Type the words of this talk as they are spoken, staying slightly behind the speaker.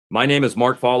My name is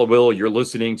Mark Followill. You're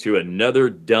listening to another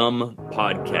dumb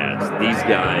podcast. These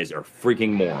guys are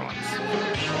freaking morons.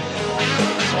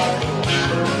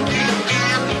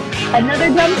 Another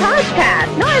dumb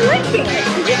podcast. No, I like it.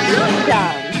 It's not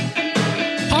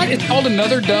dumb. It's called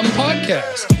Another Dumb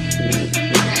Podcast.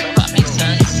 That makes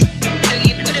sense. So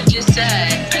you could have just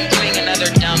said, I'm doing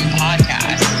another dumb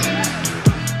podcast.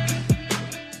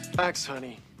 Relax,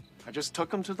 honey. I just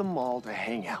took him to the mall to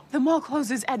hang out. The mall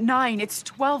closes at 9. It's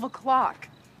 12 o'clock.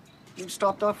 You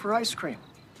stopped off for ice cream.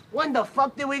 When the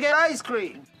fuck did we get ice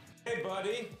cream? Hey,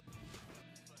 buddy.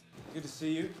 Good to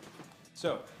see you.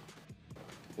 So,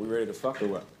 we ready to fuck or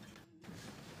what?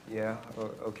 Yeah,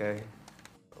 okay.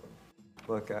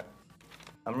 Look,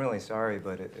 I'm really sorry,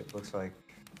 but it looks like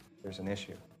there's an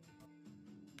issue.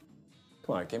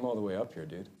 Come on, I came all the way up here,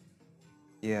 dude.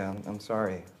 Yeah, I'm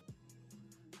sorry,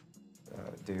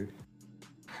 dude.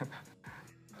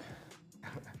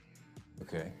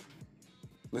 Okay.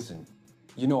 Listen,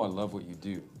 you know I love what you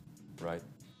do, right?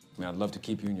 I mean, I'd love to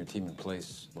keep you and your team in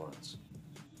place, Lawrence.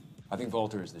 I think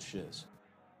Walter is the shiz.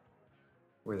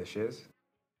 We're the shiz?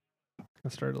 I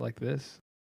started like this.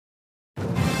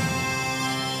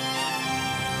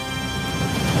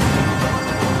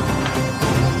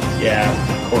 Yeah,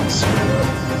 cord screwed up.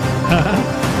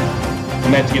 I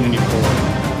meant to get a new cord.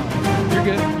 You're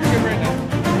good. You're good right now.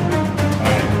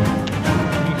 Alright.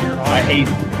 You hear all I hate.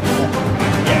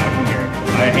 Yeah, I can hear it.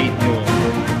 I hate doing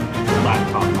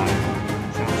laptop mic.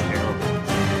 Sounds terrible.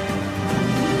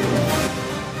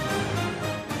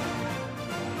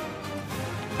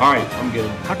 Alright, I'm good.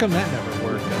 How come that never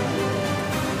worked?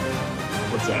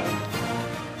 What's that?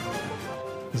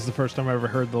 This is the first time I ever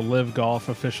heard the Live Golf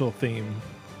official theme.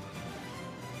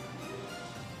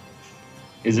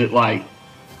 Is it like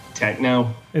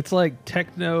techno? It's like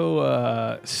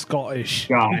techno Scottish.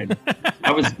 God,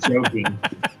 I was joking.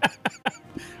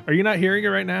 Are you not hearing it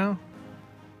right now?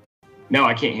 No,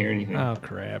 I can't hear anything. Oh,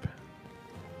 crap.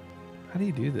 How do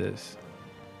you do this?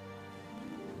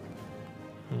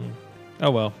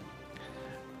 Oh, well.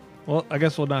 Well, I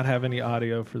guess we'll not have any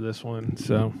audio for this one,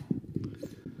 so...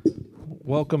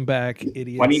 Welcome back,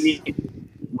 idiots. What do you need?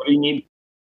 What do you need?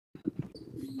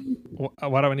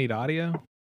 Why do I need audio?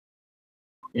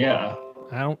 Yeah.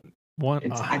 I don't want...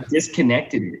 I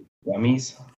disconnected it,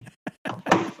 dummies. What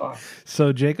the fuck?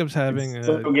 So Jacob's having... It's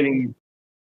still getting...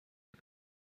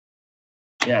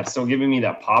 Yeah, it's still giving me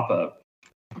that pop-up.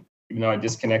 Even though I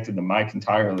disconnected the mic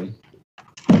entirely.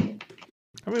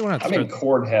 I mean, I'm in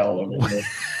cord hell over here.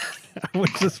 I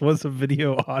wish this was a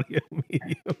video audio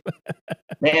medium.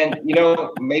 Man, you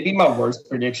know, maybe my worst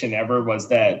prediction ever was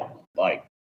that, like,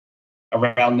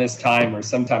 around this time or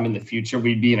sometime in the future,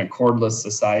 we'd be in a cordless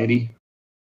society.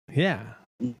 Yeah.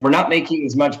 We're not making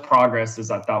as much progress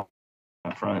as I thought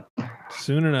up front.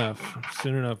 Soon enough,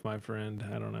 my friend.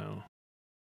 I don't know.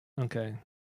 Okay.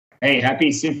 Hey,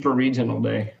 happy Super Regional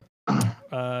Day.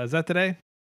 Is that today?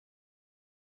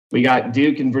 We got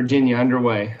Duke and Virginia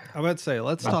underway. I would say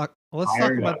let's talk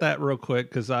about that real quick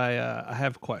because I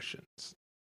have questions.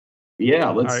 Yeah,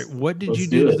 let's. All right, what did you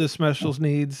do to the special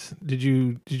needs? Did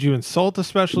you insult the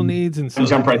special needs and so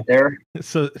jump right there?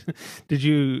 So, did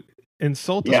you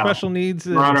insult the special needs?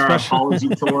 We're on our apology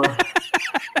tour.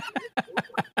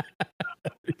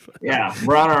 Yeah,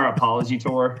 we're on our apology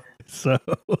tour. So,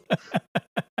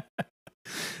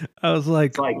 I was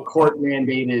like, it's like court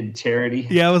mandated charity.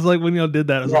 Yeah, I was like, when y'all did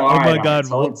that, I was like, oh my God.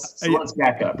 So let's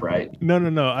back up, right?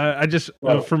 No. I just,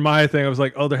 for my thing, I was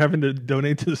like, oh, they're having to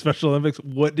donate to the Special Olympics.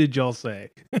 What did y'all say?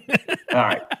 All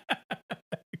right.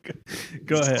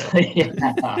 Go ahead. Yeah.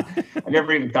 I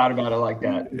never even thought about it like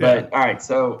that. Yeah. But all right.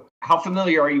 So how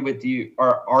familiar are you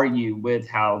with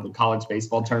how the college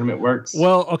baseball tournament works?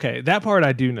 Well, okay. That part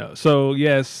I do know. So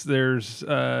yes, there's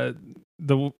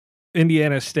the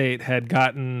Indiana State had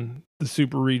gotten the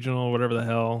super regional, whatever the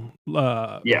hell,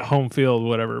 home field,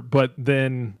 whatever. But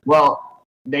then, well,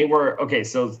 they were okay.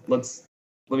 So let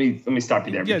me stop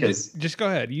you there. Yeah, because just go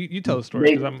ahead. You tell the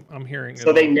story because I'm hearing.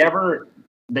 So they never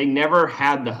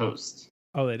had the host.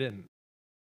 Oh, they didn't.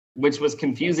 Which was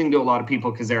confusing to a lot of people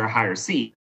because they're a higher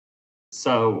seed.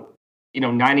 So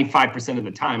 95% of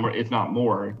the time, or if not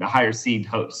more, the higher seed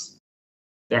hosts.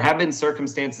 There have been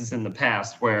circumstances in the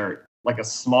past where, like, a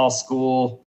small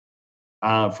school,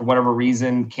 for whatever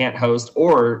reason, can't host,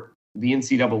 or the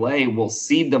NCAA will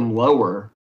seed them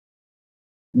lower,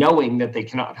 knowing that they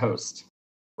cannot host,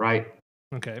 right?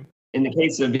 Okay. In the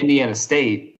case of Indiana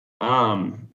State,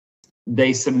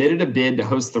 they submitted a bid to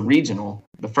host the regional,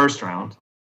 the first round,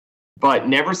 but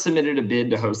never submitted a bid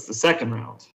to host the second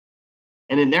round.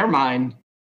 And in their mind,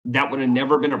 that would have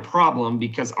never been a problem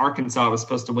because Arkansas was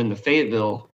supposed to win the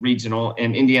Fayetteville regional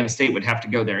and Indiana State would have to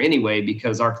go there anyway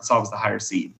because Arkansas was the higher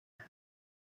seed.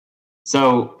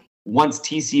 So once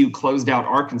TCU closed out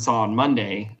Arkansas on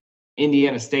Monday,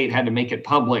 Indiana State had to make it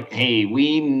public. Hey,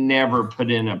 we never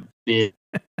put in a bid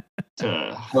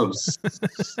to host,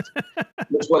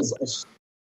 which was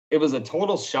it was a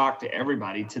total shock to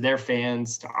everybody, to their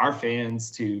fans, to our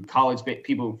fans, to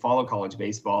people who follow college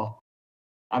baseball.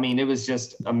 I mean, it was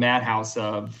just a madhouse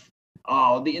of,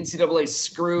 oh, the NCAA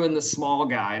screwing the small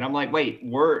guy. And I'm like, wait,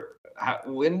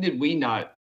 when did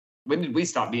we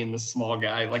stop being the small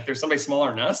guy? Like, there's somebody smaller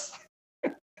than us?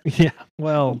 Yeah,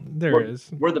 well, there is.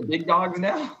 We're the big dogs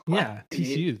now? Yeah,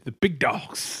 TCU, the big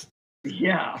dogs.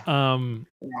 Yeah. The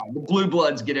blue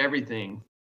bloods get everything.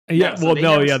 Yeah, so well,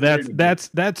 no, yeah,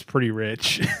 that's pretty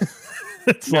rich.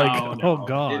 It's oh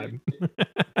God.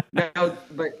 No,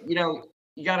 but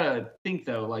you gotta think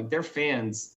though, like their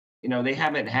fans, they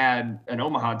haven't had an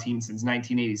Omaha team since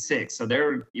 1986, so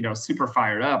they're super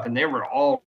fired up, and they were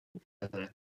all.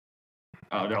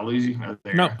 Oh, did I lose you?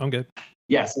 No, I'm good.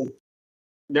 Yeah, so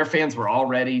their fans were all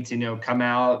ready to come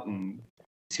out and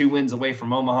 2 wins away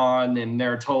from Omaha, and then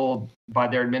they're told by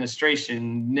their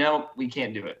administration, no, we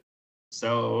can't do it.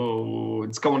 So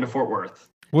it's going to Fort Worth.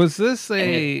 Was this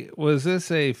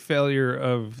a failure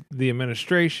of the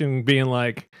administration being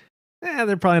like,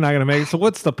 they're probably not going to make it? So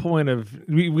what's the point of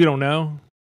we don't know?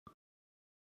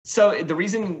 So the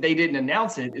reason they didn't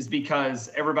announce it is because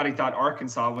everybody thought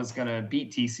Arkansas was going to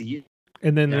beat TCU,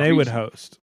 and then they would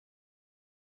host.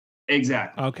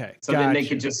 Exactly. Okay. So then they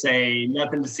could just say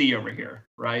nothing to see over here,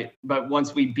 right? But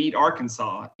once we beat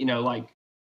Arkansas, like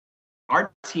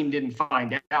our team didn't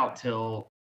find out till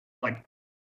like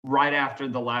right after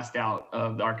the last out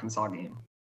of the Arkansas game.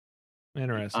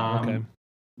 Interesting. Okay.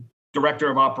 Director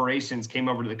of operations came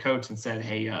over to the coach and said,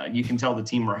 hey, you can tell the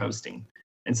team we're hosting.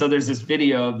 And so there's this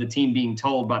video of the team being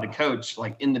told by the coach,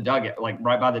 like in the dugout, like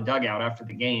right by the dugout after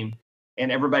the game. And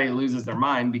everybody loses their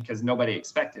mind because nobody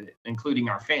expected it, including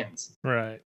our fans.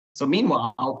 Right. So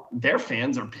meanwhile, their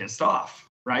fans are pissed off,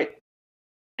 right?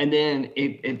 And then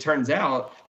it turns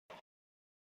out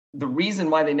the reason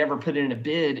why they never put in a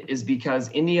bid is because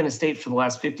Indiana State for the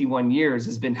last 51 years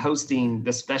has been hosting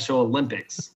the Special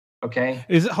Olympics. Okay.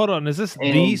 Hold on. Is this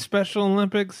the Special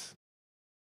Olympics?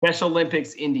 Special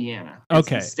Olympics Indiana.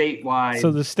 Okay. It's the statewide.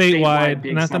 So the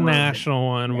statewide, not the summer national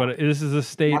one, but this is a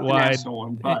statewide. Not the national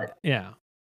one, but yeah.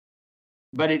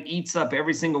 But it eats up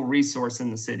every single resource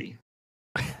in the city.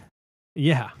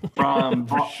 Yeah. From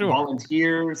sure.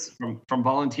 volunteers, from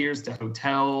volunteers to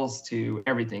hotels to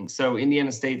everything. So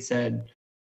Indiana State said,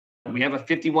 we have a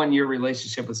 51-year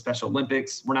relationship with Special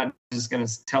Olympics. We're not just going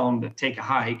to tell them to take a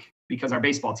hike because our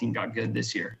baseball team got good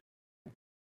this year.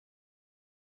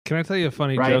 Can I tell you a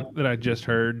funny joke that I just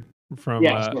heard from?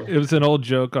 Sure. It was an old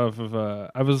joke off of.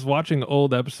 I was watching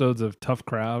old episodes of Tough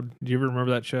Crowd. Do you ever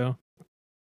remember that show?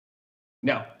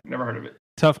 No, never heard of it.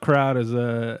 Tough Crowd is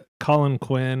Colin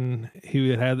Quinn. He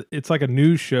had it's like a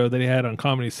news show that he had on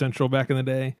Comedy Central back in the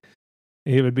day.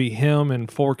 It would be him and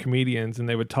 4 comedians, and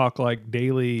they would talk like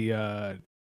daily, and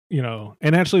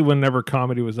actually whenever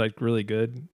comedy was like really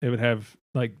good, they would have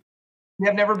like.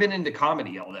 I've never been into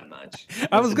comedy all that much.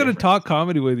 I was going to talk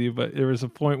comedy with you, but there was a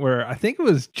point where I think it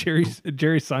was Jerry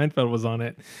Seinfeld was on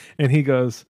it, and he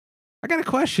goes, I got a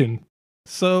question.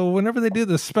 So whenever they do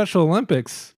the Special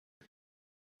Olympics,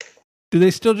 do they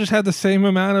still just have the same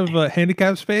amount of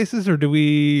handicap spaces, or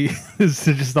is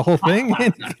it just the whole thing?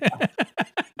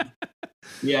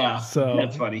 Yeah, so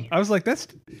that's funny. I was like,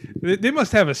 they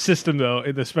must have a system though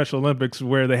in the Special Olympics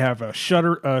where they have a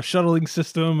shuttling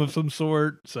system of some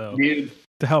sort. So dude,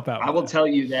 to help out. I will tell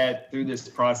you that through this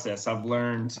process, I've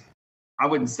learned, I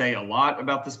wouldn't say a lot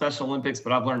about the Special Olympics,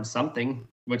 but I've learned something,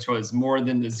 which was more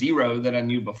than the zero that I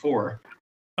knew before.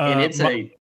 And it's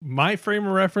my frame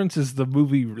of reference is the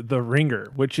movie The Ringer,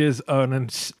 which is an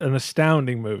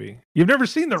astounding movie. You've never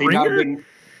seen The Ringer?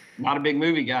 Not a big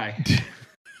movie guy.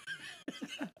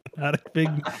 Not a big.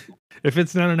 If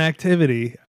it's not an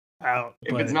activity, out.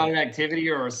 If it's not an activity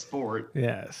or a sport,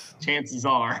 yes, chances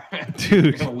are,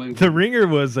 dude, The Ringer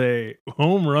was a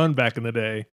home run back in the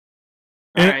day.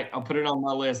 All right, I'll put it on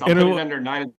my list. I'll put it under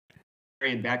 9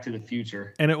 and Back to the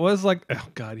Future. And it was like, oh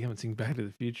god, you haven't seen Back to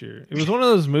the Future. It was one of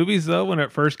those movies though. When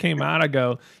it first came out, I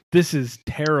go, "This is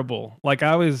terrible." Like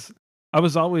I was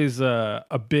always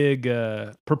a big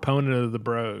proponent of the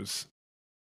Bros.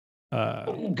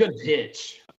 Good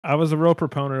pitch. I was a real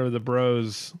proponent of the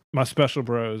Bros, my Special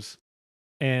Bros,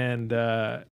 and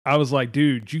I was like,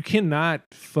 dude, you cannot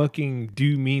fucking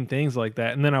do mean things like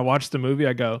that. And then I watched the movie.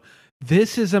 I go,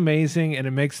 this is amazing, and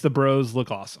it makes the Bros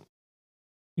look awesome.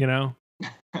 You know,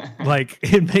 like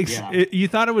it makes Yeah. you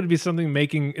thought it would be something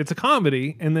making it's a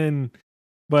comedy, and then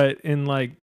but in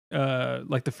like the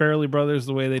Farrelly brothers,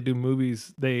 the way they do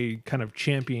movies, they kind of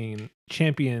champion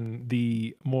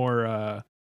the more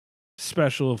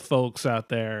special folks out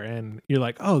there, and you're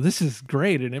like, oh, this is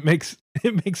great, and it makes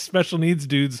special needs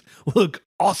dudes look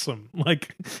awesome.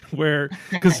 Like where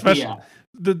because special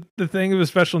the thing with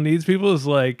special needs people is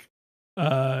like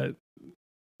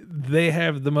they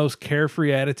have the most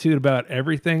carefree attitude about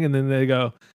everything, and then they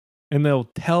go and they'll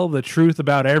tell the truth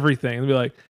about everything and be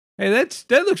like, hey,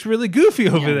 that looks really goofy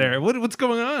over there. What's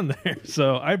going on there?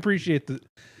 So I appreciate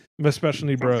the special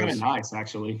need bros. Kind of nice,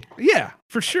 actually. Yeah,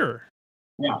 for sure.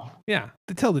 Yeah.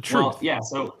 To tell the truth. Well, yeah.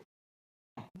 So,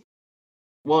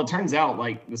 it turns out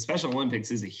like the Special Olympics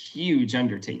is a huge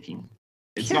undertaking.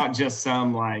 It's not just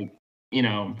some like,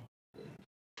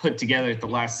 put together at the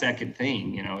last second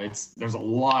thing. There's a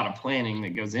lot of planning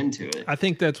that goes into it. I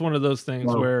think that's one of those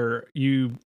things where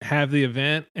you have the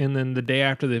event, and then the day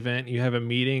after the event, you have a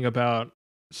meeting about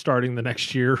starting the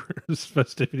next year's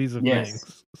festivities of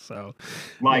things. So,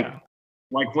 like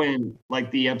when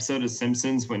the episode of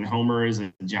Simpsons when Homer is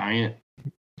a giant,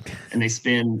 and they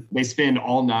spend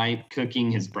all night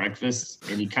cooking his breakfast,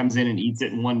 and he comes in and eats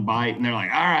it in one bite, and they're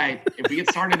like, all right, if we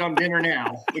get started on dinner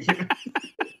now, we can.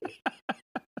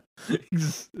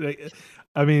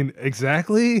 I mean,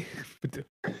 exactly.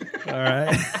 All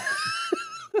right.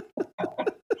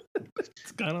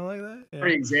 It's kind of like that. Yeah. For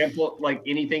example, like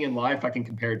anything in life, I can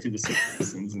compare it to The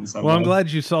Simpsons in some Well, I'm way.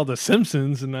 glad you saw The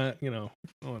Simpsons and not,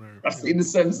 whatever. I've seen The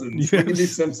Simpsons. You We can do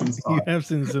Simpsons talk. You have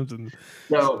seen The Simpsons.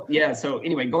 So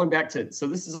anyway, going back to, this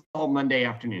is all Monday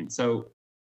afternoon. So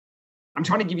I'm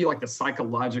trying to give you like the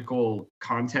psychological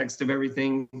context of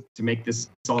everything to make this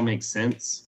all make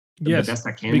sense. Yes, the best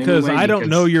I can because anyway, I don't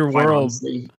know your quite world.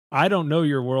 honestly, I don't know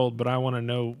your world, but I want to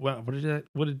know what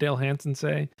did Dale Hansen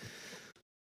say?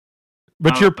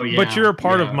 But you're a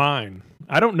part of mine.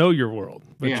 I don't know your world,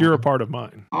 but you're a part of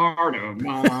mine. Part of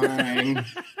mine.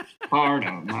 Part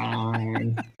of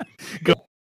mine. Go.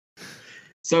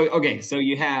 So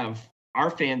you have our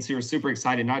fans who are super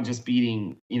excited, not just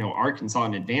beating, Arkansas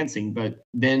and advancing, but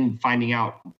then finding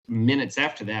out minutes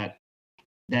after that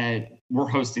we're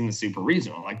hosting the Super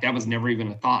Regional. Like that was never even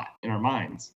a thought in our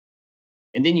minds.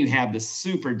 And then you have the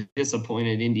super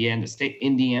disappointed Indiana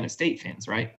State fans,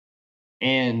 right?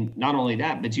 And not only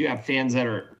that, but you have fans that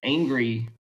are angry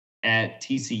at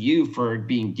TCU for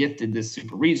being gifted this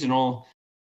Super Regional.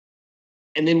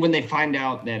 And then when they find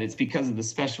out that it's because of the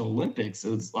Special Olympics,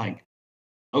 it's like,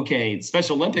 okay,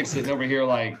 Special Olympics sitting over here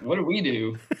like, what do we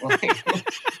do? Like,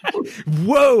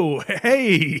 whoa,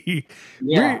 hey,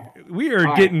 we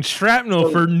are getting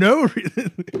shrapnel for no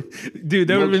reason. Dude,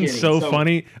 that would have been so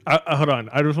funny. Hold on,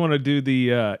 I just want to do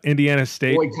the Indiana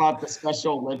State boycott the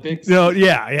Special Olympics. No,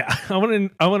 yeah. I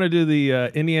want to do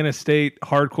the Indiana State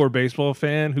hardcore baseball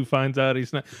fan who finds out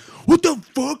he's not. What the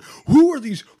fuck? Who are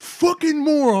these fucking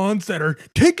morons that are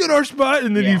taking our spot?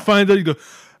 And then he finds out, you go,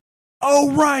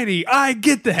 oh, righty, I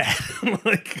get that.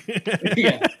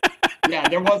 Yeah,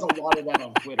 there was a lot of that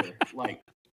on Twitter. Like,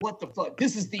 what the fuck?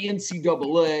 This is the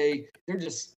NCAA. They're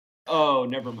just, oh,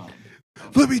 never mind.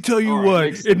 Let me tell you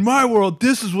what. In my world,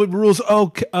 this is what rules.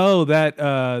 Okay. Oh,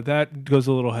 that goes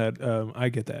a little ahead. I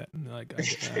get that. I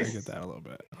get that a little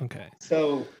bit. Okay.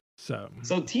 So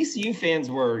TCU fans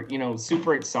were,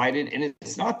 super excited, and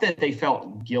it's not that they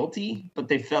felt guilty, but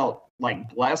they felt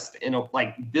like blessed, and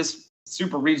like this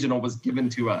Super Regional was given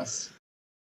to us.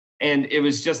 And it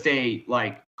was just a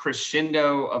like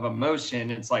crescendo of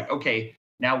emotion. It's like, okay,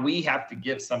 now we have to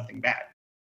give something back,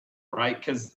 right?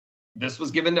 Because this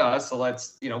was given to us, so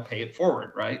let's, pay it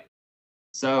forward, right?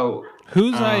 So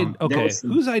whose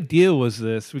idea was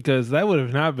this? Because that would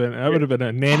have not been. That would have been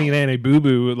a nanny boo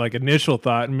boo like initial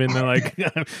thought, and been like,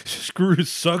 "Screw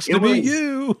sucks to be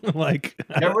you." Like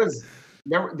there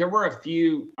were a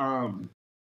few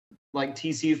like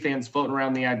TCU fans floating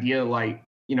around the idea, like,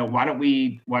 why don't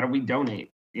we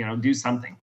donate? Do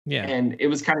something. Yeah. And it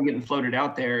was kind of getting floated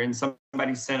out there, and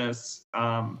somebody sent us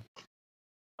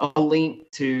a link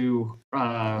to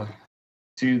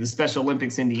the Special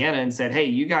Olympics Indiana and said, hey,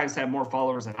 you guys have more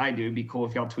followers than I do. It'd be cool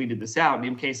if y'all tweeted this out.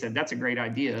 And MK said, that's a great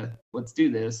idea. Let's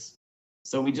do this.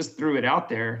 So we just threw it out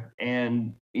there,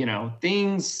 and,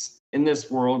 things in this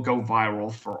world go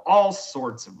viral for all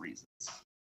sorts of reasons,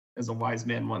 as a wise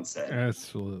man once said.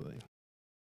 Absolutely.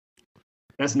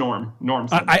 That's Norm.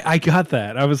 I got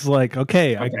that. I was like,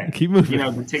 okay. I can keep moving.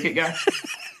 The ticket guy?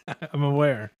 I'm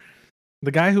aware.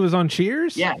 The guy who was on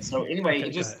Cheers? Yeah. So anyway,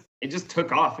 it just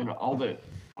took off, and all the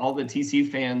TCU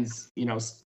fans,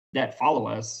 that follow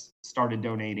us started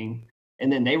donating.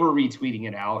 and then they were retweeting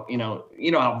it out. You know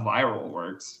how viral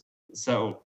works.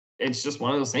 So it's just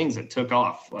one of those things that took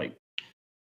off. Like,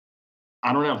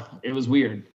 I don't know. It was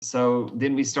weird. So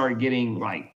then we started getting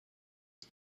like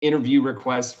interview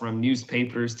requests from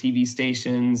newspapers, TV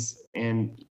stations,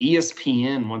 and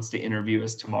ESPN wants to interview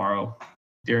us tomorrow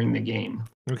during the game.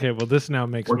 Okay, well, this now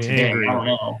makes me today, angry. I don't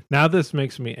know. Now this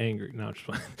makes me angry. No, it's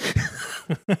fine.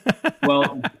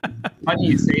 Well, funny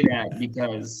you say that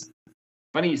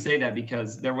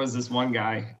because there was this one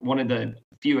guy, one of the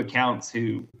few accounts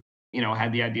who,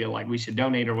 had the idea like we should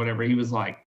donate or whatever. He was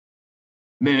like,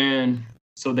 man,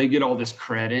 so they get all this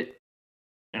credit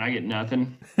and I get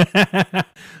nothing.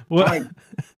 What? Like,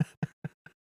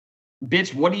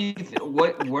 bitch, what do you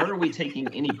where are we taking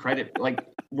any credit? Like,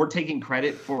 we're taking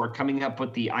credit for coming up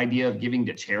with the idea of giving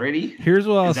to charity. Here's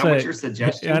what I'll say. Is that what you're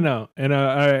suggesting? I know. And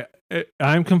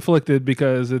I'm conflicted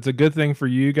because it's a good thing for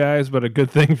you guys, but a good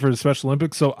thing for the Special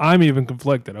Olympics. So I'm even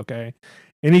conflicted. Okay.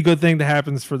 Any good thing that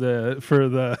happens for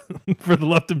the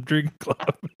Lupton Drinking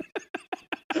Club.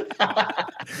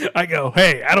 I go,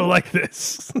 hey, I don't like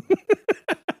this.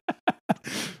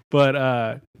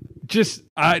 But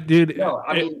dude, no,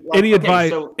 I mean,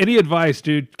 like, any advice,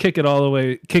 dude, kick it all the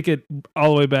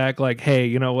way back. Like, hey,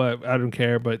 you know what? I don't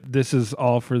care, but this is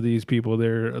all for these people.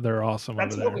 They're awesome.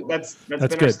 That's over there. That's been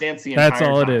good. Our stance the entire That's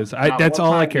all time. it is. That's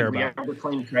all I care about.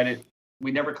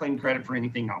 We never claimed credit for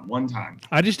anything, not one time.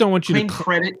 I just don't want you claim to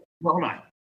credit. Well, hold on.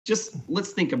 Just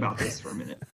let's think about this for a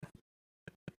minute.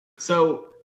 So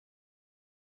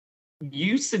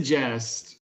you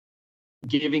suggest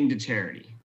giving to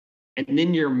charity, and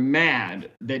then you're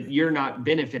mad that you're not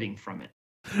benefiting from it.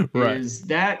 Right. Is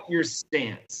that your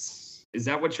stance? Is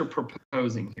that what you're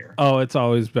proposing here? Oh, it's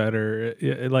always better,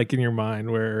 like in your mind,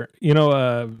 where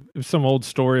some old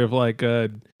story of like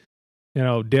Dale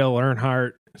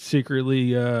Earnhardt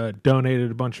secretly donated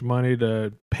a bunch of money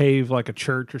to pave like a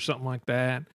church or something like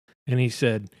that, and he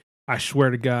said, I swear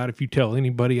to God, if you tell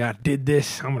anybody I did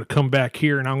this, I'm going to come back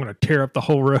here and I'm going to tear up the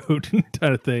whole road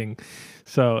kind of thing.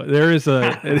 So there is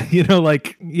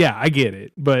yeah, I get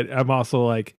it, but I'm also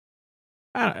like,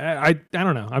 I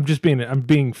don't know. I'm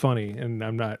being funny, and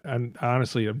I'm not. I'm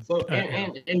honestly.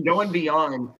 And going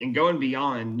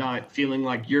beyond not feeling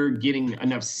like you're getting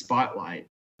enough spotlight.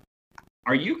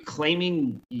 Are you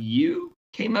claiming you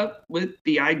came up with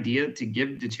the idea to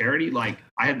give to charity? Like,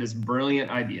 I had this brilliant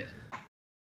idea.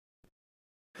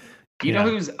 You know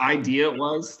whose idea it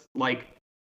was? Like,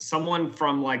 someone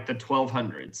from like the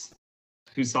 1200s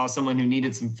who saw someone who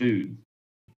needed some food.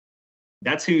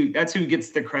 That's who gets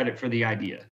the credit for the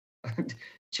idea.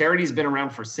 Charity's been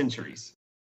around for centuries.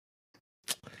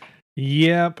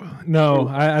 Yep. No,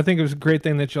 I think it was a great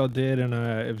thing that y'all did, and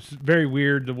it was very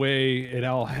weird the way it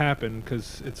all happened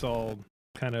because it's all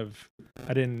kind of,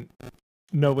 I didn't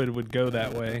know it would go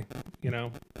that way,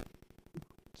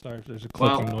 Sorry if there's a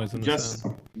clicking noise in the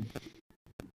sound.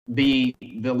 The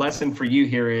lesson for you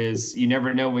here is you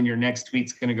never know when your next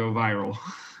tweet's going to go viral.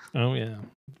 Oh yeah.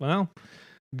 Well,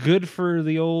 good for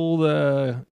the old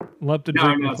Lupton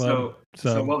Drinking Club.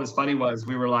 So what was funny was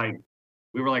we were like,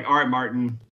 all right,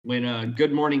 Martin, when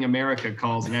Good Morning America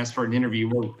calls and asks for an interview,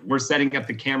 we're setting up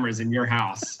the cameras in your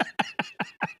house.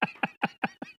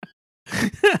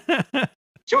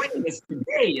 Joining us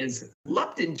today is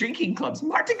Lupton Drinking Club's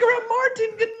Martin Graham. Martin,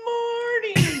 good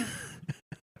morning.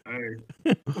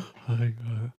 Hi,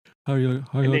 how you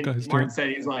guys Martin said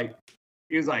he was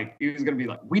gonna be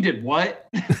like, we did what?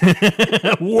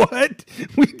 What?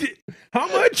 We did how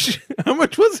much? How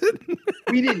much was it?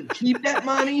 We didn't keep that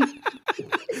money.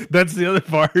 That's the other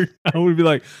part. I would be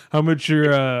like, how much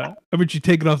you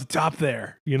taking off the top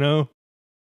there,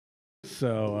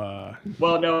 So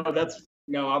well, no,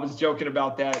 I was joking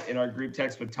about that in our group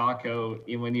text with Taco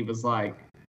when he was like,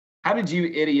 how did you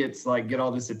idiots like get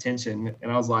all this attention?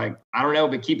 And I was like, I don't know,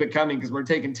 but keep it coming because we're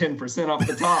taking 10% off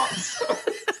the top.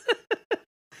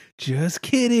 Just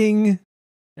kidding.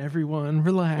 Everyone,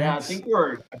 relax. Yeah, I think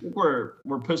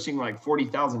we're pushing like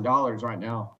 $40,000 right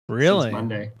now. Really? Since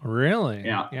Monday. Really?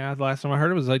 Yeah. Yeah. The last time I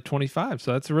heard it was like 25,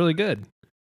 so that's really good.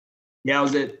 Yeah, I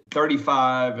was at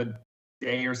 35 a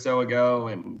day or so ago,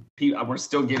 and we're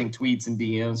still getting tweets and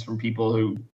DMs from people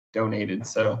who donated.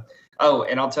 So,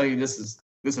 and I'll tell you, this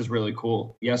is really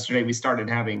cool. Yesterday, we started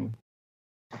having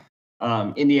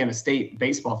Indiana State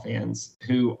baseball fans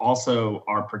who also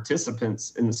are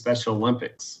participants in the Special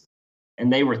Olympics.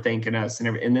 And they were thanking us,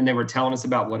 and then they were telling us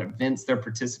about what events they're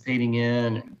participating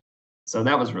in. And so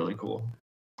that was really cool.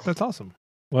 That's awesome.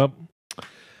 Well,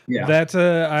 yeah, that's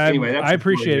anyway, I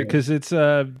appreciate it because it's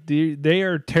they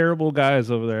are terrible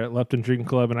guys over there at Lupton Drinking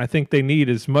Club, and I think they need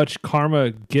as much karma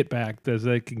get back as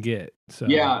they can get. So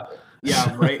yeah,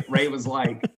 Yeah, Ray was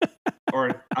like,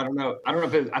 or I don't know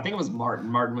if I think it was Martin.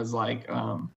 Martin was like,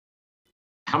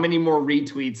 how many more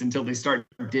retweets until they start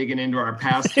digging into our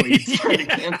past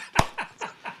tweets?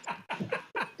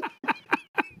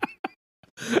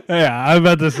 Yeah, I'm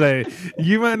about to say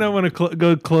you might not want to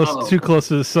go too close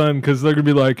to the sun because they're gonna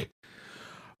be like,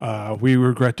 we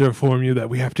regret to inform you that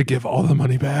we have to give all the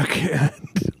money back.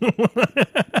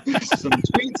 Some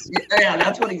tweets. Yeah,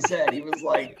 that's what he said. He was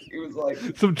like,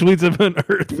 some tweets have been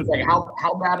unearthed. He was like,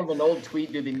 how bad of an old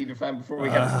tweet do they need to find before we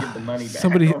have to give the money back?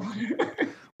 Somebody,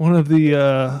 one of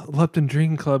the Lupton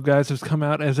Drinking Club guys has come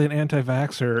out as an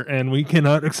anti-vaxxer, and we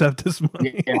cannot accept this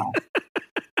money. Yeah,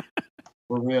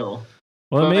 for real.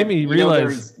 Well, it made me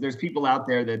realize there's people out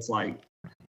there that's like,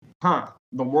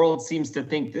 the world seems to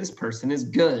think this person is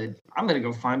good. I'm gonna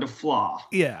go find a flaw.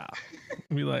 Yeah,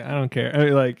 be like, I don't care. I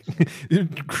mean, like,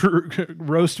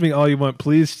 roast me all you want.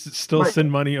 Please, still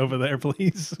send money over there,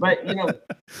 please. But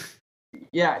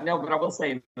yeah, no. But I will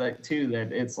say that too.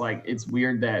 That it's like it's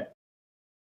weird that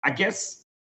I guess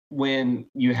when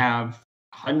you have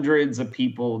hundreds of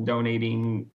people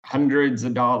donating hundreds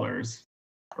of dollars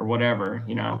or whatever,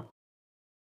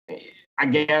 I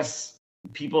guess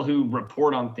people who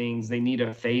report on things, they need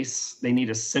a face, they need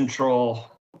a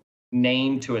central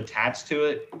name to attach to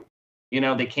it.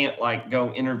 They can't like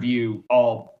go interview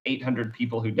all 800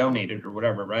 people who donated or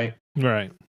whatever, right?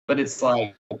 Right. But it's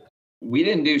like, we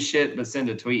didn't do shit but send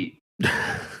a tweet.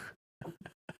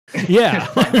 Yeah,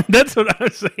 that's what I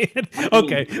was saying.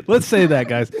 Okay, let's say that,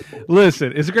 guys.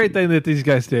 Listen, it's a great thing that these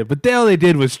guys did, but all they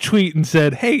did was tweet and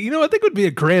said, hey, I think it would be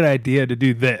a great idea to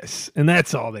do this. And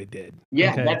that's all they did.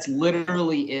 Yeah, okay? That's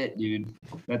literally it, dude.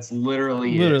 That's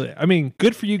literally it. I mean,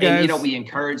 good for you guys. And, we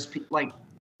encourage people,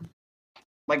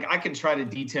 like I could try to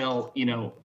detail,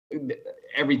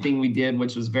 everything we did,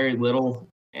 which was very little.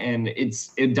 And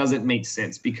it doesn't make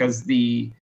sense because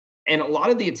and a lot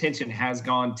of the attention has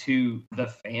gone to the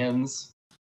fans,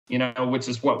 which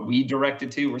is what we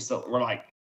directed to. We're like,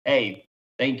 hey,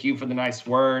 thank you for the nice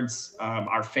words.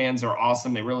 Our fans are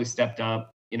awesome. They really stepped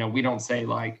up. We don't say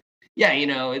like, yeah,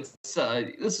 it's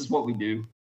this is what we do.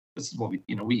 This is what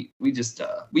we just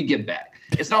we give back.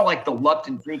 It's not like the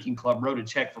Lupton Drinking Club wrote a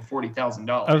check for $40,000.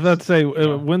 I was about to say,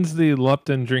 when's the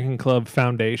Lupton Drinking Club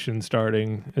Foundation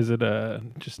starting? Is it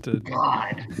just a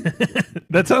God?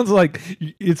 That sounds like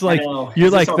it's like you're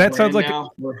like that sounds like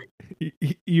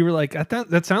you were like I thought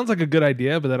that sounds like a good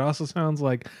idea, but that also sounds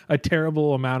like a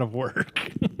terrible amount of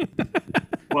work.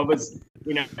 Well,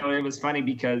 it was funny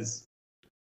because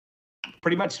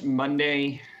pretty much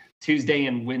Monday, Tuesday,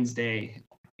 and Wednesday,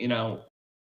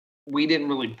 we didn't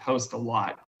really post a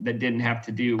lot that didn't have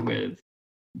to do with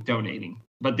donating.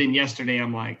 But then yesterday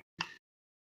I'm like,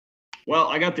 well,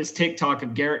 I got this TikTok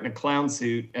of Garrett in a clown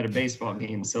suit at a baseball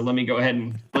game. So let me go ahead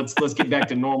and let's get back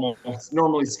to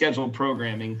normally scheduled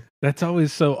programming. That's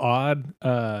always so odd.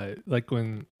 Like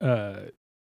when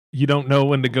you don't know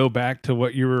when to go back to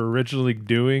what you were originally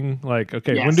doing. Like,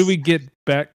 okay, yes. When do we get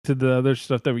back to the other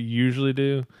stuff that we usually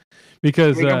do?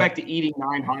 Because we go back to eating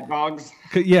 9 hot dogs.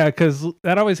 Yeah, because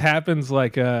that always happens.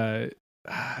 Like, there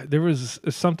was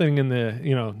something in the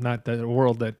not the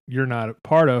world that you're not a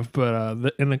part of,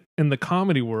 but in the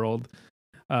comedy world,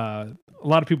 a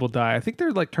lot of people die. I think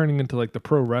they're like turning into like the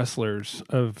pro wrestlers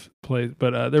of play.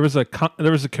 But there was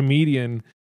a comedian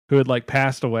who had like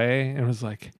passed away and was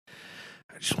like,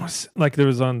 I just want to, like, there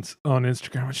was on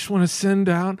Instagram, I just want to send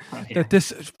out that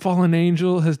this fallen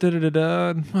angel has da-da-da-da,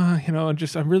 and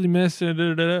I really miss it,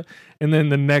 da-da-da-da. And then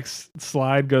the next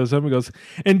slide goes up and goes,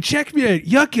 and check me at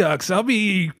Yuck Yucks, I'll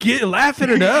be laughing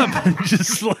it up.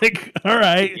 Just like, all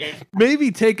right, maybe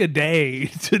take a day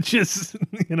to just,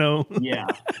 yeah,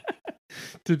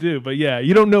 to do. But yeah,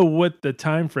 you don't know what the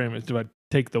time frame is. Do I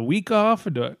take the week off or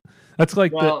do I? That's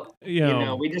like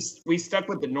we stuck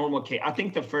with the normal case. I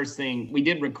think the first thing we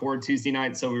did record Tuesday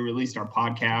night, so we released our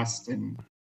podcast, and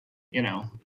it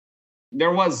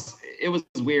was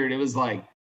weird. It was like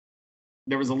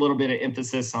there was a little bit of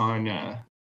emphasis on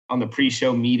the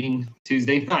pre-show meeting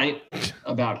Tuesday night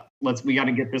about we got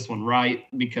to get this one right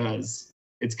because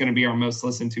it's going to be our most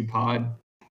listened to pod.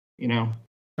 I'm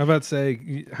about to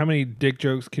say, how many dick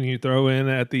jokes can you throw in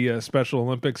at the Special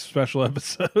Olympics special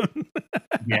episode?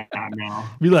 Yeah, I know.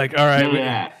 Be like, all right, we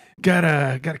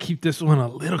gotta keep this one a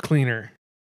little cleaner.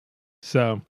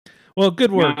 So, well,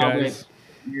 good work, guys.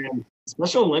 But,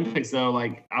 Special Olympics, though,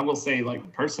 like I will say,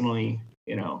 like personally,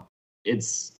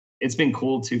 it's been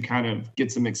cool to kind of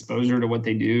get some exposure to what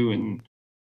they do, and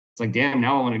it's like, damn,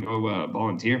 now I want to go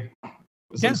volunteer.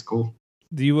 This is cool.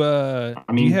 Do you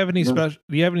do you have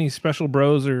any special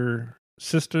bros or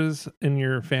sisters in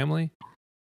your family?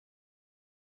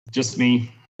 Just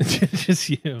me. Just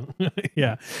you.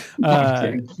 Yeah. I'm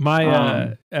kidding.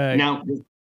 Now,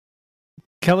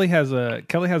 Kelly has a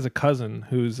cousin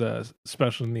who's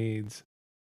special needs,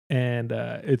 and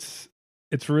it's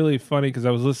really funny because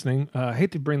I was listening. I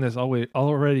hate to bring this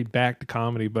already back to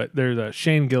comedy, but there's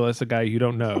Shane Gillis, a guy you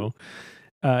don't know.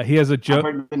 He has a joke.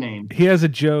 I've heard the name. He has a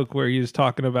joke where he's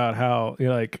talking about how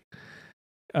like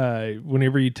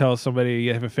whenever you tell somebody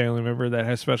you have a family member that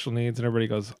has special needs, and everybody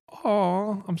goes,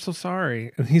 "Oh, I'm so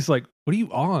sorry," and he's like, "What are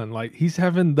you on?" Like he's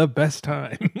having the best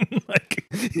time. Like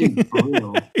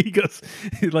he goes,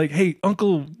 like, "Hey,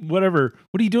 Uncle, whatever,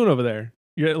 what are you doing over there?"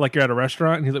 You're at a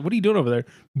restaurant, and he's like, "What are you doing over there?"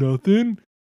 "Nothing."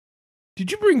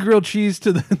 "Did you bring grilled cheese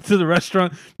to the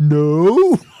restaurant?"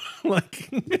 "No." Like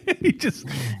he just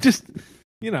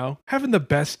having the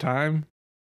best time.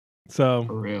 So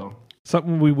for real.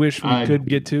 Something we wish we could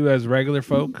get to as regular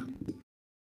folk.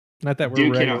 Not that we're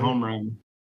Duke hit regular. a home run.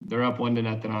 They're up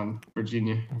 1-0 on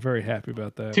Virginia. I'm very happy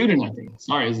about that. 2-0.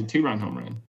 Sorry, it was a 2-run home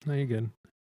run. No, you're good.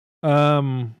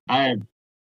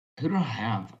 Who do I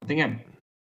have? I think I have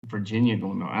Virginia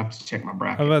going on. I have to check my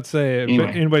bracket. I was about to say, Anyway,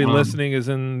 if anybody listening is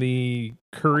in the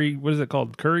Curry, what is it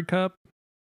called? Curry Cup?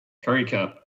 Curry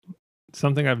Cup.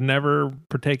 Something I've never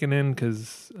partaken in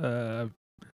because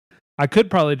I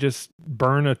could probably just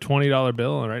burn a $20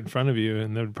 bill right in front of you,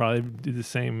 and they would probably do the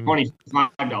same.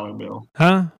 $25 bill.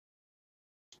 Huh?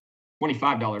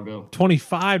 $25 bill.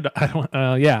 25. I don't.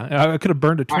 Yeah, I could have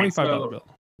burned a $25 bill.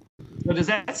 So does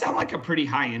that sound like a pretty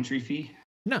high entry fee?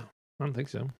 No, I don't think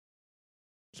so.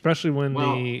 Especially when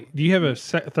do you have a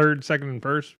third, second, and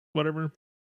first, whatever?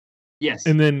 Yes.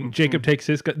 And then Jacob takes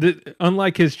his cut.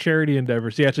 Unlike his charity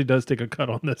endeavors, he actually does take a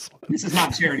cut on this one. This is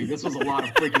not charity. This was a lot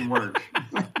of freaking work.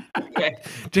 Okay.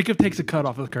 Jacob takes a cut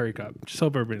off of the Curry Cup. Just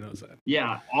hope everybody knows that.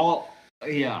 Yeah. All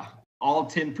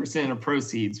 10% of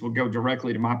proceeds will go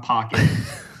directly to my pocket.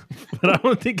 But I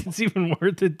don't think it's even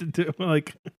worth it to do.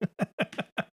 Like,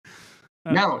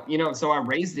 no, so I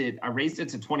raised it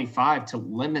to 25 to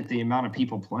limit the amount of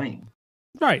people playing.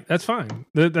 Right, that's fine.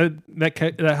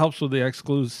 That helps with the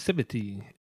exclusivity,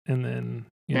 and then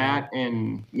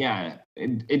and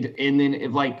then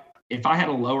if I had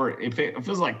a lower, if it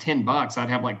was like $10, I'd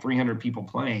have like 300 people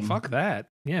playing. Fuck that.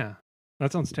 Yeah,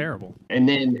 that sounds terrible. And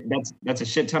then that's a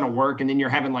shit ton of work, and then you're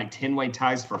having like 10-way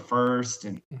ties for first,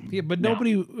 and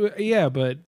nobody. Yeah,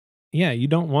 but you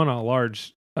don't want a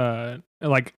large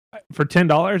like for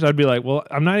 $10. I'd be like, well,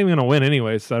 I'm not even gonna win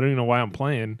anyway, so I don't even know why I'm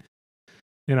playing.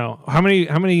 How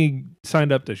many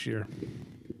signed up this year?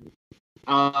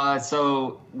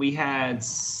 So we had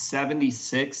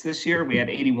 76 this year. We had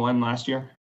 81 last year.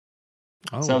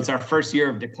 Oh, so it's our first year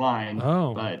of decline.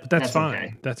 Oh, but that's fine.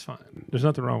 Okay. That's fine. There's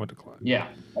nothing wrong with decline. Yeah,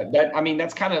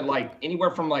 that's kind of like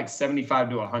anywhere from like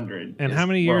 75 to 100. And how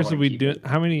many years have we done?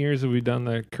 How many years have we done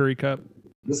the Curry Cup?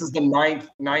 This is the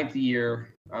ninth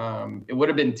year. It would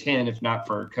have been 10 if not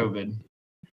for COVID.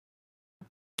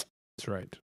 That's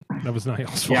right. That was not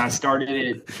y'all's fault. Yeah, I started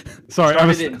it. Sorry,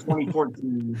 I started in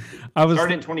 2014.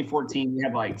 Started in 2014. We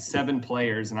had like 7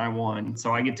 players, and I won.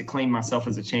 So I get to claim myself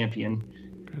as a champion.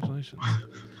 Congratulations.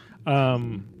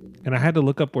 And I had to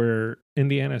look up where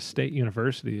Indiana State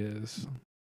University is.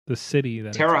 The city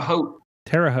that Terre Haute.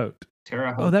 Terre Haute.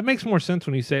 Terre Haute. Oh, that makes more sense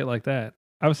when you say it like that.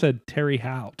 I would have said Terry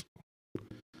Hout.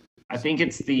 I think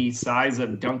it's the size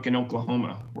of Duncan,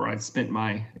 Oklahoma, where I spent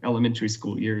my elementary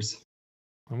school years.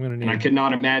 And I could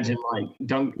not imagine like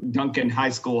Duncan High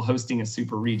School hosting a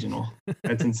super regional.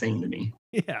 That's insane to me.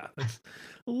 Yeah, that's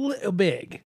a little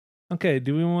big. Okay,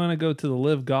 do we want to go to the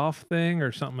Live Golf thing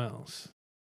or something else?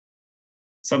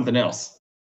 Something else.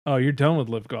 Oh, you're done with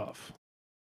Live Golf.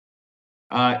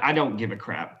 I don't give a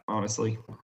crap, honestly.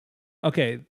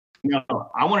 Okay. No,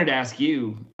 I wanted to ask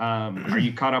you, are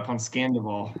you caught up on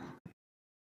Scandival?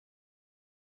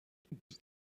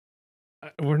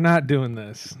 We're not doing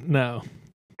this. No.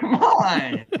 Come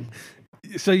on.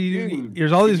 So Dude,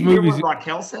 there's all these did you movies. Hear what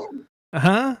Raquel said?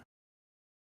 Huh?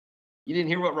 You didn't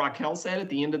hear what Raquel said at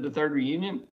the end of the third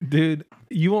reunion? Dude,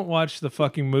 you won't watch the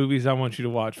fucking movies I want you to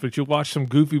watch, but you'll watch some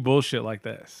goofy bullshit like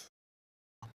this.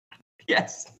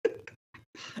 Yes.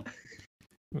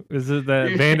 Is it that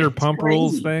Vanderpump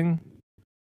Rules thing?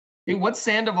 Dude, what's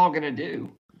Sandoval gonna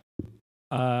do?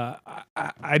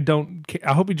 I don't.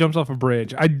 I hope he jumps off a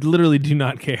bridge. I literally do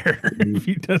not care if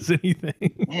he does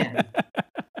anything. Man.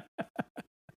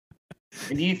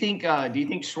 And do you think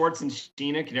Schwartz and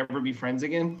Sheena could ever be friends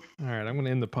again? All right, I'm going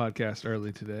to end the podcast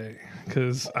early today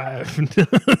because I have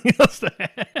nothing else to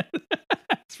add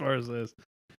as far as this.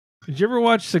 Did you ever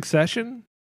watch Succession?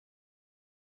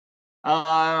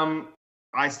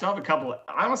 I still have a couple.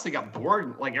 I honestly got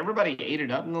bored. Like everybody ate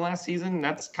it up in the last season.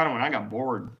 That's kind of when I got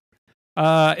bored.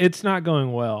 It's not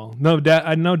going well. No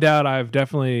doubt. I've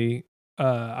definitely.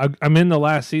 I'm in the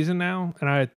last season now, and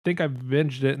I think I've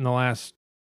binged it in the last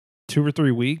 2 or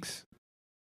 3 weeks.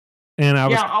 And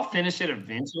I'll finish it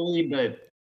eventually, but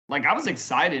like I was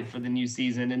excited for the new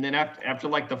season, and then after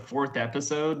like the 4th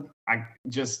episode, I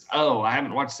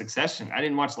haven't watched Succession. I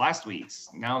didn't watch last week's.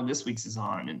 Now this week's is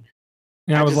on, and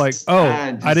I was like,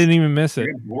 I didn't even miss it.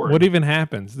 What even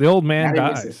happens? The old man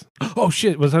dies. Oh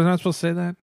shit! Was I not supposed to say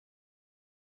that?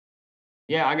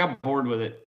 Yeah, I got bored with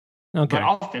it. Okay. But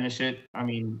I'll finish it. I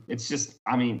mean, it's just,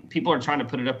 people are trying to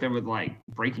put it up there with like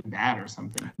Breaking Bad or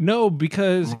something. No,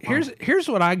 because here's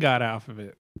what I got off of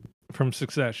it from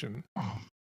Succession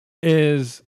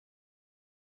is,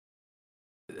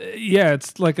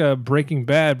 it's like a Breaking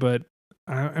Bad, but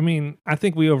I mean, I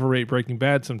think we overrate Breaking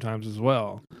Bad sometimes as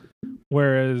well.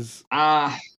 Whereas,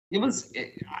 I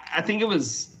think it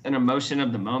was an emotion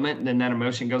of the moment, and then that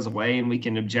emotion goes away, and we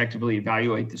can objectively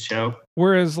evaluate the show.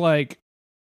 Whereas, like,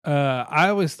 I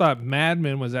always thought Mad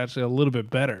Men was actually a little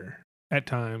bit better at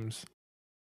times.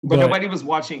 But nobody was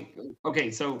watching.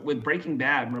 Okay, so with Breaking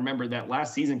Bad, remember that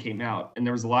last season came out, and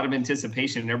there was a lot of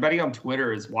anticipation, and everybody on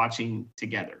Twitter is watching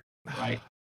together, right?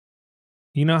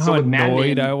 You know how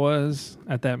annoyed I was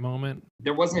at that moment?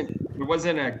 There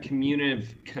wasn't a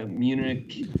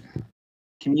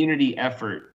community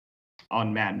effort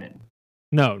on Mad Men.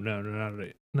 No, not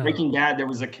it. No. Breaking Bad, there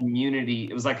was a community.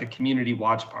 It was like a community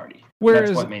watch party.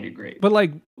 That's what made it great. But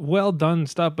like, well done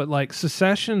stuff. But like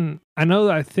Succession,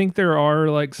 I think there are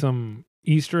like some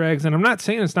Easter eggs, and I'm not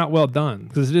saying it's not well done,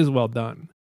 because it is well done.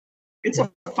 It's a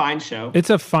fine show. It's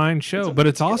a fine show, but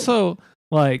it's also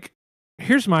like,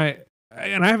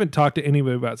 and I haven't talked to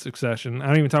anybody about Succession. I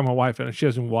don't even talk to my wife, and she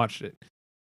hasn't watched it.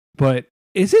 But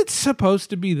is it supposed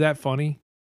to be that funny?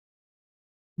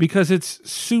 Because it's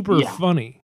super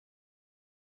funny.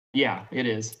 Yeah, it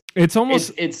is. It's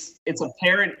almost it's a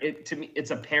parody. To me,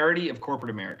 it's a parody of corporate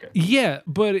America. Yeah,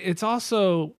 but it's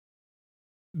also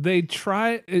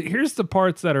here's the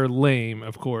parts that are lame,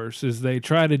 of course, is they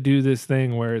try to do this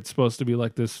thing where it's supposed to be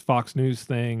like this Fox News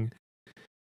thing,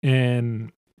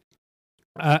 and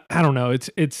I don't know.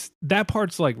 It's that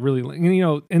part's like really,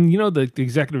 the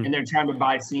executive, and they're trying to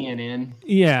buy CNN.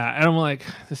 Yeah, and I'm like,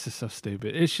 this is so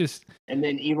stupid. It's just, and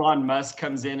then Elon Musk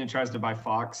comes in and tries to buy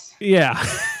Fox. Yeah,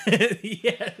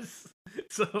 yes.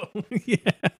 So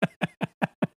yeah.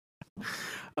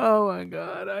 Oh my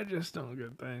god, I just don't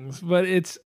get things. But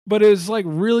it's like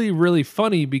really, really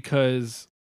funny because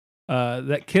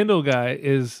that Kendall guy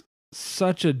is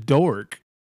such a dork.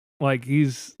 Like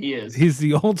he's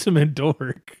the ultimate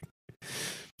dork.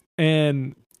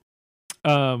 And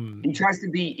he tries to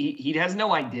be he has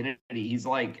no identity. He's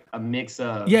like a mix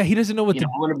of he doesn't know what to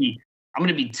I'm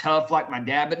gonna be tough like my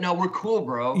dad, but no, we're cool,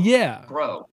 bro. Yeah.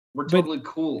 Bro. We're totally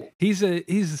cool. He's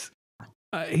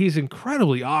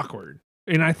incredibly awkward.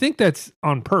 And I think that's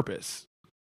on purpose.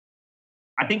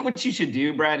 I think what you should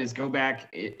do, Brad, is go back,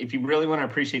 if you really want to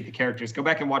appreciate the characters, go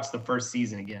back and watch the first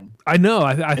season again. I know.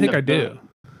 I think I do.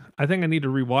 I think I need to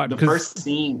rewatch the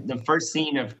first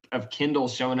scene of Kendall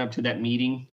showing up to that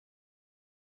meeting.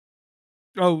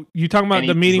 Oh, you talking about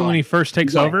the meeting when he first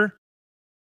takes over?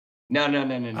 No.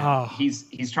 Oh.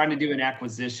 He's trying to do an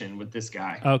acquisition with this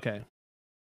guy. Okay.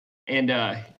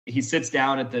 And he sits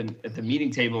down at the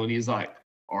meeting table and he's like,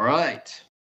 "All right,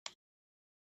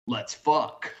 let's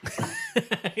fuck."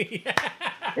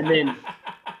 And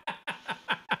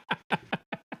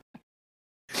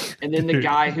then the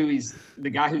guy who's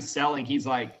selling, he's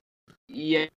like,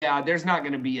 "Yeah, there's not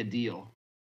going to be a deal."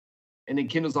 And then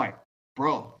Kendall's like,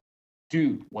 "Bro,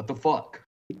 dude, what the fuck?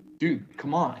 Dude,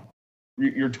 come on.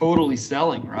 You're totally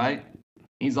selling, right?"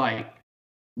 He's like,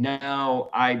 "No,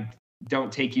 I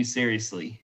don't take you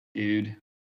seriously, dude."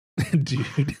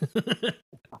 Dude.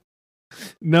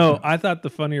 No, I thought the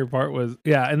funnier part was,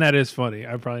 and that is funny.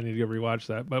 I probably need to go rewatch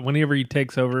that. But whenever he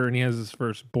takes over and he has his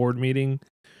first board meeting,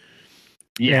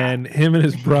 and him and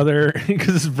his brother,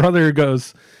 because his brother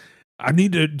goes, "I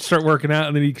need to start working out,"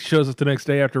 and then he shows up the next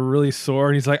day after really sore,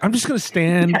 and he's like, "I'm just gonna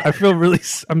stand. I feel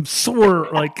I'm sore."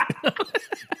 Like,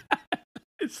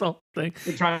 it's the whole thing.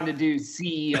 They're trying to do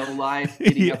CEO life,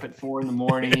 getting up at 4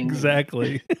 a.m.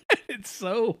 Exactly. It's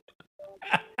so.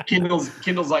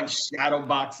 Kendall's like shadow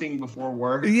boxing before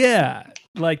work. Yeah,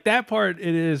 like that part,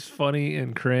 it is funny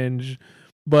and cringe,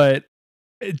 but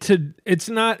it's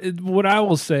not. What I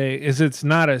will say is, it's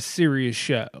not a serious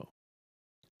show.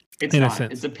 It's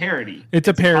not. It's a parody. It's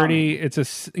a parody. It's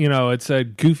a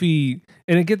goofy,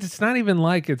 and it's not even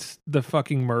like it's the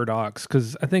fucking Murdochs,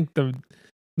 because I think the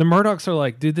Murdochs are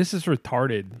like, dude, this is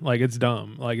retarded. Like, it's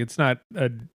dumb. Like, it's not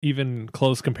a even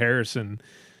close comparison.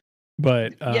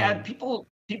 But yeah, people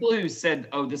who said,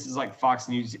 "Oh, this is like Fox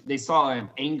News," they saw an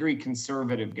angry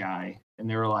conservative guy, and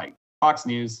they were like, "Fox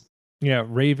News." Yeah,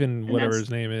 Raven, whatever his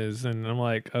name is, and I'm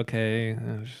like, okay,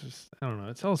 I don't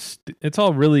know. It's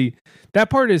all really,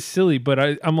 that part is silly, but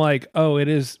I'm like, oh, it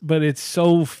is, but it's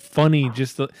so funny.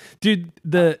 Dude,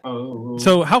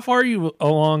 so how far are you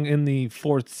along in the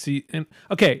fourth season?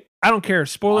 Okay, I don't care.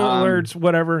 Spoiler alerts,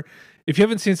 whatever. If you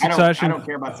haven't seen Succession, I don't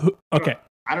care about. Okay,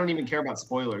 I don't even care about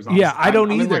spoilers. Honestly. Yeah, I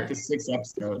don't I'm either. in like the 6th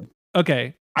episode.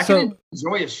 Okay. I can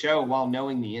enjoy a show while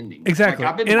knowing the ending. Exactly.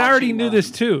 Like, and I already knew this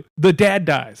too. The dad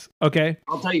dies. Okay.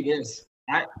 I'll tell you this.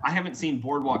 I haven't seen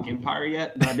Boardwalk Empire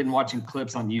yet, but I've been watching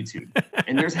clips on YouTube.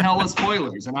 And there's hella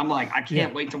spoilers. And I'm like, I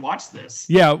can't wait to watch this.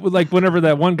 Yeah, like whenever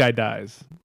that one guy dies.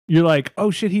 You're like,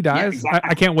 oh shit, he dies? Yeah, exactly.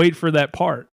 I can't wait for that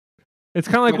part. It's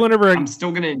kind of like whenever... I'm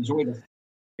still going to enjoy this.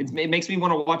 It makes me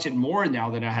want to watch it more now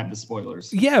that I have the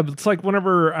spoilers. Yeah, it's like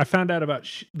whenever I found out about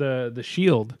the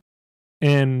Shield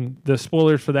and the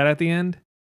spoilers for that at the end.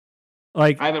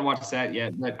 Like, I haven't watched that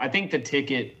yet, but I think the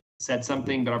ticket said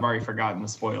something, but I've already forgotten the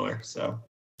spoiler. So,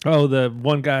 oh, the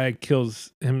one guy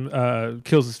kills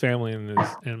his family and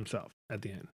himself at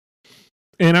the end.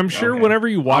 And I'm sure whenever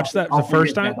you watch that the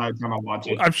first time, by the time I watch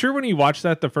it. I'm sure when you watch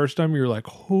that the first time, you're like,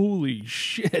 holy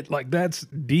shit, like that's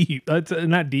deep. That's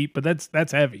not deep, but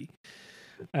that's heavy.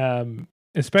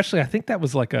 Especially, I think that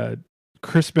was like a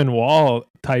Crispin Wall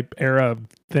type era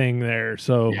thing there.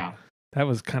 So yeah, that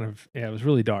was kind of, it was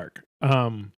really dark.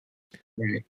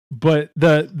 Right. But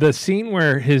the scene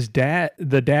where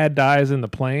the dad dies in the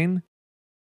plane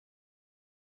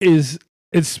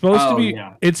it's supposed to be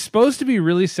it's supposed to be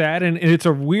really sad, and it's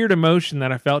a weird emotion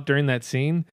that I felt during that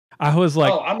scene. I was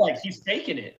like, I'm like, he's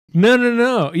faking it.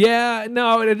 No. Yeah,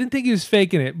 no, I didn't think he was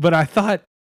faking it, but I thought,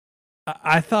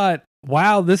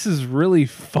 wow, this is really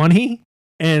funny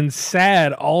and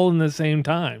sad all in the same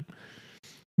time.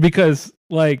 Because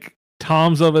like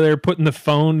Tom's over there putting the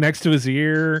phone next to his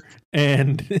ear,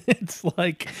 and it's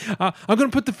like, I'm going to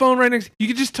put the phone right next. You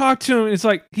can just talk to him. And it's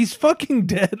like, he's fucking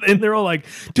dead. And they're all like,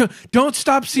 don't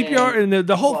stop CPR. And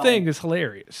the whole thing is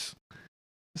hilarious.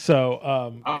 So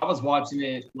I was watching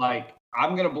it like,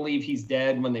 I'm going to believe he's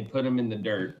dead when they put him in the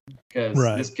dirt, because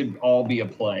this could all be a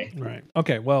play. Right.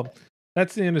 Okay. Well,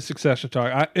 that's the end of Succession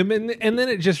talk. And then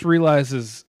it just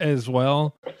realizes as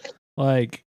well,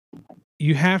 like,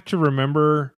 you have to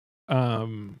remember,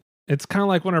 it's kind of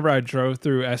like whenever I drove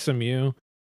through SMU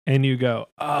and you go,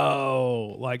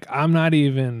 oh, like I'm not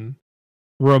even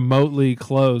remotely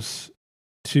close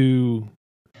to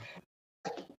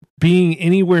being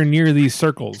anywhere near these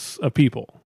circles of people.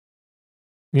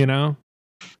 You know,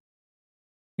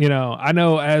 I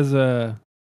know as a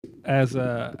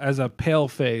pale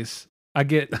face, I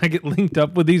get linked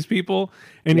up with these people,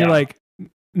 and you're like,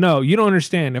 no, you don't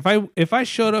understand. If I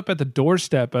showed up at the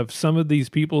doorstep of some of these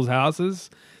people's houses,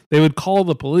 they would call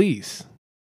the police.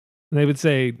 And they would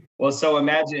say, well, so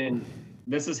imagine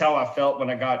this is how I felt when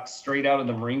I got straight out of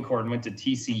the Marine Corps and went to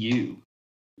TCU.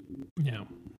 Yeah.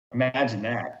 Imagine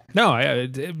that. No,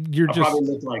 you're I just probably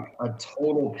looked like a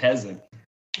total peasant.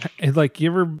 Like,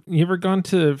 you ever gone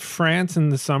to France in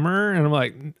the summer? And I'm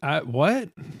like, what?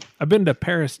 I've been to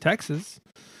Paris, Texas.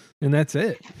 And that's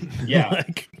it. Yeah.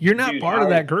 Like, you're not part of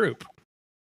that group.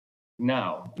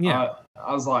 No. Yeah.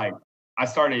 I was like,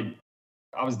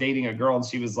 I was dating a girl and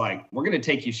she was like, we're going to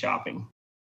take you shopping.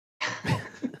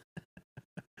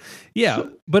 Yeah.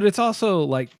 But it's also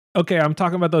like, okay, I'm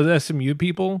talking about those SMU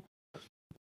people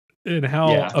and how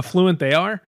affluent they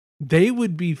are. They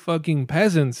would be fucking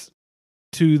peasants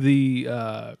to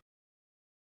the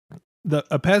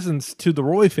peasants to the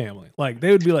Roy family. Like,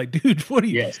 they would be like, dude, what are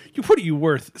you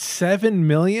worth? $7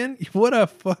 million? What a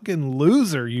fucking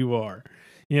loser you are.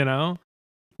 You know?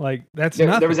 Like, that's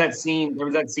nothing. There was that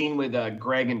scene with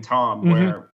Greg and Tom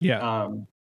where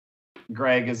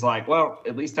Greg is like, well,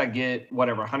 at least I get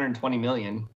whatever, 120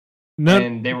 million.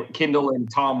 And Kendall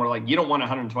and Tom were like, you don't want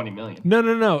 120 million.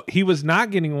 No. He was not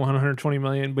getting 120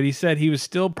 million, but he said he was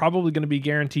still probably going to be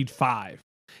guaranteed 5.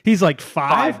 He's like,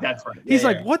 5? That's right. He's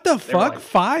like, what the fuck? Like,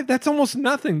 5? That's almost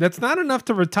nothing. That's not enough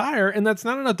to retire, and that's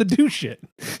not enough to do shit.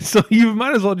 So you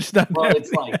might as well just not. Well,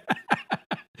 it's like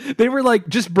they were like,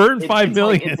 just burn 5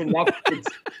 million. Like,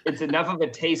 it's enough of a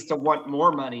taste to want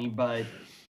more money, but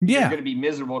you're going to be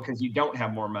miserable because you don't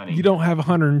have more money. You don't have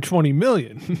 120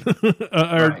 million,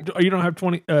 or you don't have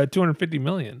 250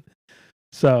 million.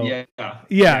 So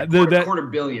yeah, quarter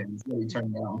billion is really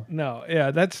turned down. No,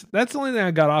 that's the only thing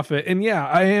I got off it. And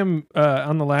I am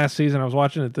on the last season. I was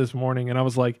watching it this morning, and I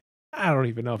was like, I don't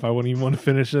even know if I wouldn't even want to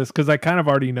finish this because I kind of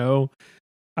already know.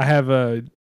 I have a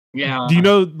Do you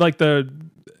know like the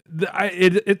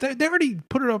they already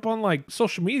put it up on like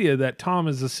social media that Tom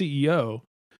is the CEO.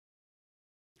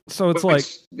 So it's like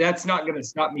that's not going to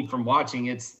stop me from watching.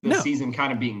 It's the season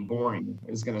kind of being boring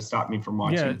is going to stop me from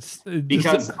watching. Yeah,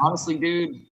 because honestly,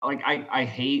 dude, like I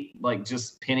hate like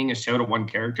just pinning a show to one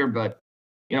character, but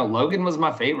you know, Logan was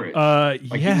my favorite.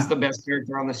 He's the best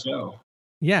character on the show.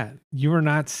 Yeah, you are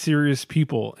not serious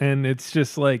people, and it's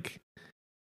just like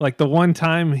the one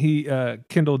time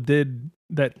Kendall did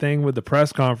that thing with the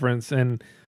press conference, and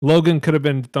Logan could have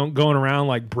been going around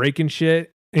like breaking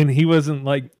shit, and he wasn't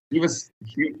like. He was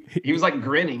like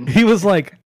grinning. He was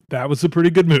like, "That was a pretty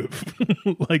good move."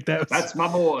 Like that's my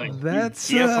boy. He has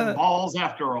some balls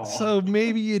after all. So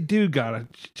maybe you do got a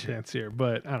chance here,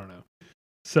 but I don't know.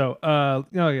 So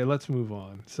okay, let's move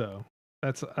on. So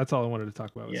that's all I wanted to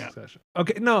talk about with Succession.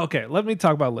 Okay, let me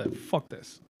talk about Liv. Fuck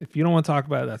this. If you don't want to talk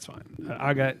about it, that's fine.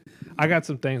 I got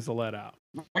some things to let out.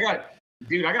 I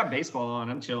got baseball on.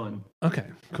 I'm chilling. Okay,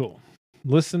 cool.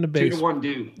 Listen to baseball. 2-1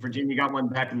 Duke. Virginia got one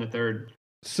back in the third.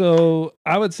 So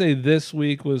I would say this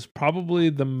week was probably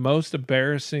the most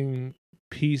embarrassing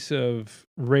piece of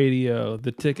radio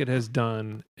the ticket has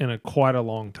done in quite a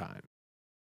long time.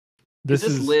 This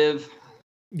is Liv.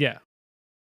 Yeah.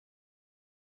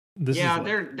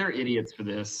 They're idiots for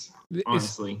this.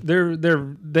 Honestly,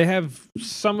 they have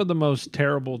some of the most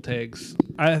terrible takes.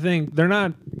 I think they're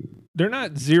not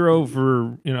 0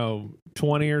 for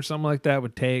 20 or something like that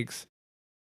with takes,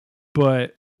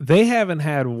 but they haven't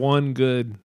had one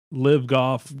good Live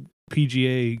Golf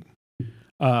PGA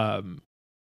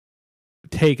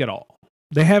take at all.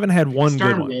 They haven't had one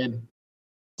good one. Did.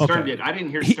 Stern did. I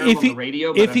didn't hear Stern on the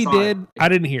radio. But if he did, I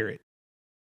didn't hear it.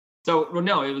 So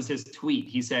no, it was his tweet.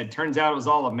 He said, "Turns out it was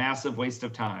all a massive waste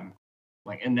of time."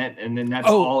 And then that's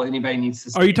all anybody needs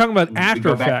to say. Are you talking about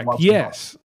after the fact?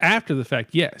 Yes. After the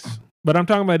fact, yes. But I'm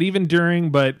talking about even during,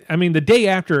 but I mean the day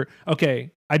after, okay,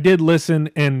 I did listen,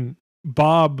 and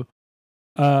Bob,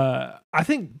 I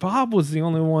think Bob was the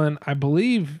only one, I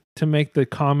believe, to make the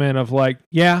comment of like,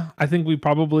 yeah, I think we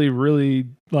probably really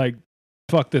like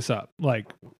fucked this up.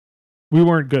 Like, we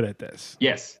weren't good at this.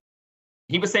 Yes.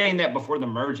 He was saying that before the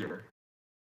merger.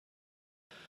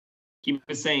 He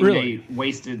was saying they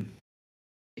wasted,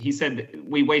 he said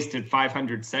we wasted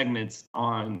 500 segments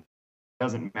on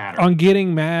doesn't matter. On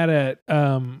getting mad at,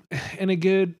 and a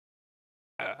good,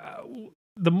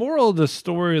 the moral of the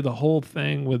story of the whole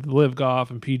thing with Live Golf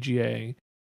and PGA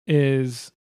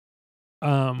is,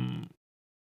 by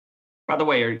the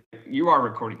way, you are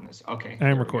recording this. Okay. I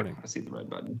am recording. I see the red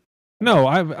button. No,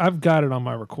 I've got it on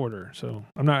my recorder, so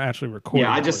I'm not actually recording.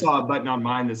 Yeah, I just saw a button on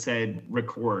mine that said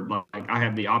record. Like I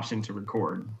have the option to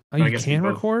record. Oh, you can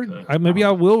record? Maybe I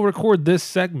will record this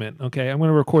segment. Okay, I'm going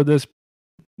to record this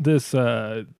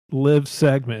Live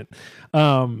segment.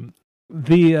 The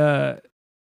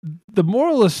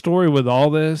moral of the story with all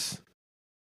this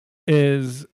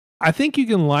is I think you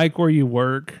can like where you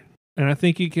work, and I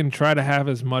think you can try to have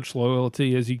as much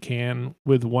loyalty as you can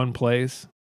with one place.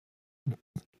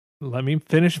 Let me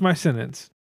finish my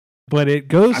sentence. But it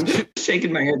goes I'm just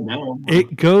shaking my head now.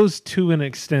 It goes to an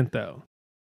extent though.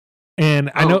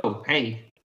 And I know hey.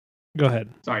 Go ahead.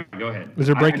 Sorry, go ahead. Is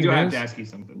there breaking news? I have to ask you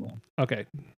something now. Okay.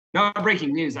 No,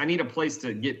 breaking news. I need a place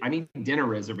to get. I need dinner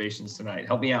reservations tonight.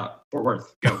 Help me out. Fort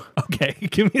Worth. Go. Okay,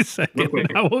 give me a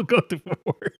second. I will go to Fort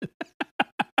Worth.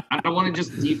 I don't want to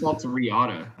just default to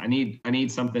Riata. I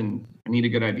need something. I need a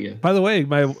good idea. By the way,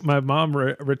 my mom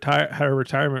her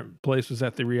retirement place was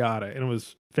at the Riata, and it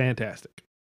was fantastic.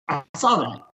 I saw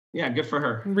that. Yeah, good for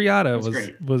her. Riata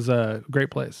was a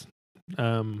great place.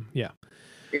 Yeah.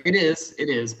 It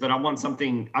is, but I want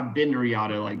something. I've been to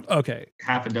Riata like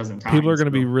half a dozen times. People are going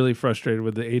to be really frustrated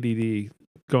with the ADD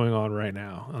going on right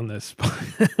now on this.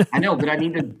 I know, but I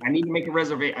need to make a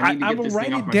reservation. I need to get this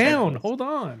thing off my down. Hold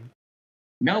on.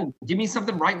 No, give me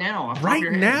something right now.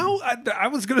 Right now? I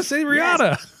was going to say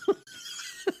Riata. Yes.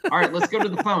 All right, let's go to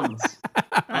the phones.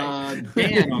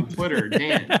 Dan on Twitter.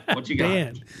 Dan, what you got?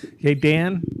 Dan. Hey,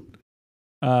 Dan.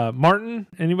 Martin,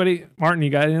 anybody? Martin,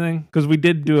 you got anything? Because we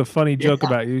did do a funny joke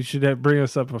about you. You should bring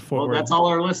us up before. Well, that's all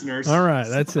our listeners. All right,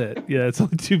 that's it. Yeah, it's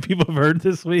only 2 people have heard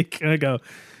this week. And I go,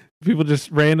 people just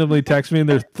randomly text me and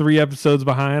they're 3 episodes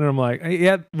behind. And I'm like, hey,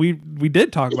 yeah, we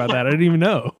did talk about that. I didn't even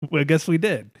know. I guess we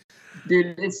did.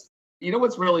 Dude, you know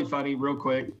what's really funny, real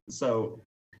quick? So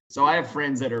I have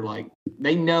friends that are like,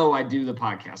 they know I do the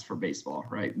podcast for baseball,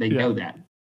 right? They know that.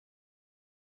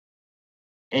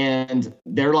 And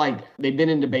they're like, they've been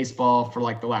into baseball for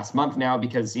like the last month now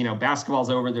because, basketball's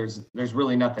over. There's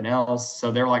really nothing else.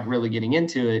 So they're like really getting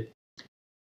into it.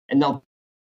 And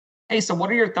hey, so what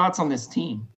are your thoughts on this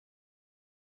team?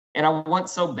 And I want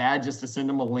so bad just to send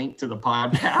them a link to the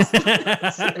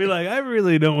podcast. Be like, I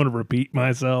really don't want to repeat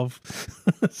myself.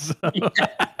 So,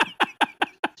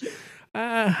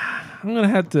 I'm going to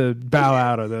have to bow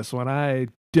out of this one. I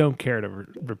don't care to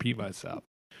repeat myself.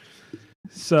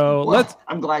 So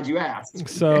I'm glad you asked.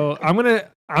 So I'm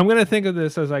gonna think of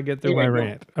this as I get through my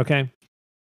rant. Okay.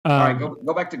 All right,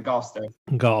 go back to golf stuff.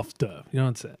 Golf stuff. You know what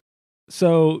I'm saying?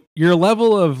 So your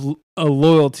level of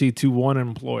loyalty to one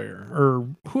employer or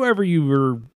whoever you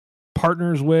were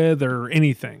partners with or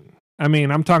anything. I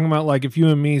mean, I'm talking about like if you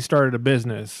and me started a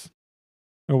business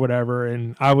or whatever,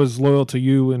 and I was loyal to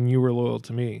you and you were loyal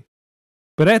to me.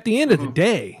 But at the end of the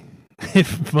day,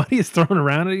 if money is thrown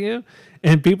around at you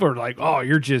and people are like, "Oh,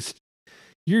 you're just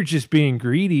being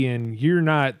greedy and you're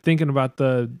not thinking about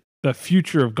the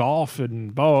future of golf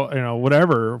and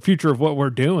whatever, future of what we're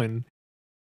doing,"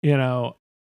 well,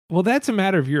 that's a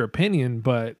matter of your opinion,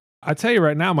 but I tell you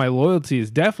right now, my loyalty is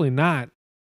definitely not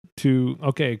to,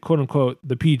 quote unquote,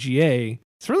 the PGA.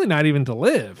 It's really not even to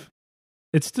live.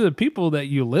 It's to the people that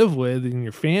you live with in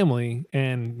your family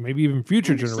and maybe even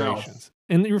future generations.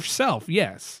 And yourself,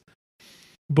 yes.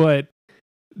 But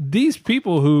these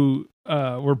people who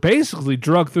were basically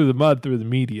drugged through the mud through the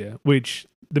media, which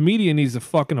the media needs to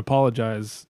fucking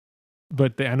apologize,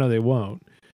 but I know they won't.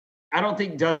 I don't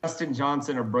think Dustin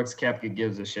Johnson or Brooks Koepka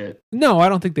gives a shit. No, I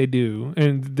don't think they do.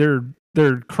 And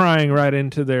they're crying right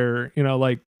into their,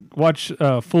 watch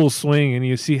Full Swing and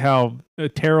you see how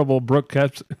terrible Brooks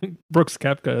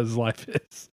Koepka's life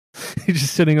is. He's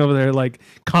just sitting over there like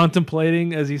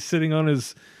contemplating as he's sitting on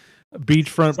his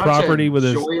beachfront property with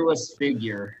his joyless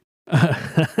figure.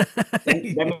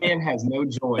 That man has no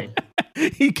joy.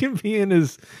 He can be in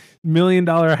his $1 million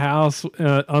house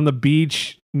on the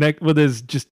beach with his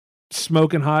just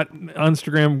smoking hot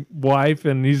Instagram wife,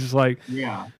 and he's just like,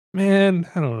 yeah, man,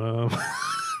 I don't know.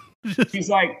 She's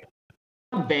like,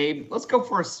 babe, let's go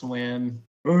for a swim.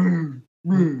 Okay.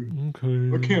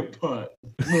 I can't putt.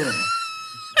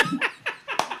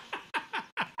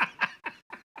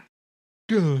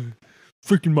 God,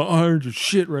 freaking my irons are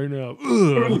shit right now.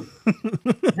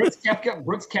 Brooks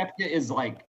Koepka is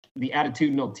like the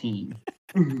attitudinal teen.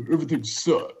 Everything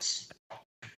sucks.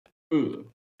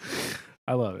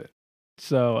 I love it.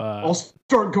 So I'll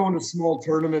start going to small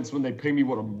tournaments when they pay me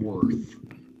what I'm worth.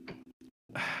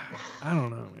 I don't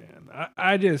know, man.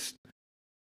 I just,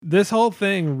 this whole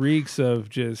thing reeks of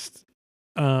just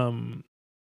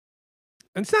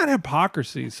it's not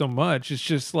hypocrisy so much. It's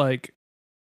just like,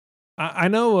 I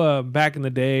know back in the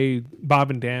day,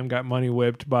 Bob and Dan got money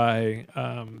whipped by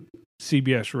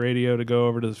CBS Radio to go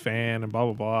over to the Fan and blah,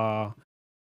 blah, blah.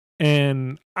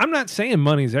 And I'm not saying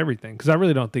money's everything because I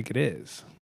really don't think it is.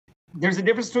 There's a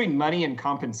difference between money and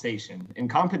compensation. And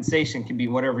compensation can be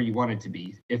whatever you want it to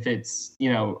be. If it's,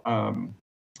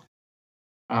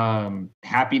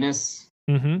 happiness,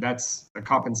 that's a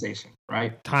compensation,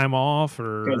 right? Time off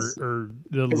or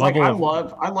the level. Like I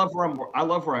love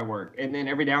where I work. And then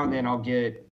every now and then I'll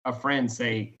get a friend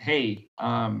say, "Hey,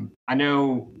 I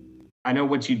know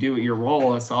what you do at your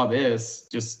role. I saw this,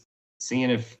 just seeing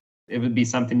if it would be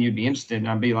something you'd be interested in."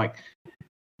 I'd be like,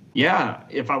 yeah,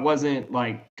 if I wasn't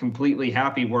like completely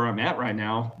happy where I'm at right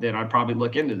now, then I'd probably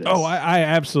look into this. Oh, I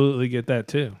absolutely get that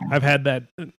too. I've had that,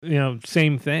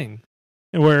 same thing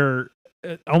where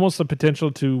almost the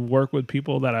potential to work with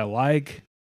people that I like,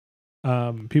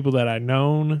 people that I've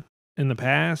known in the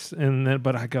past.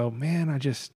 But I go, man, I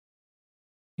just,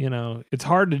 it's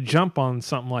hard to jump on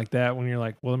something like that when you're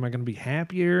like, well, am I going to be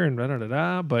happier and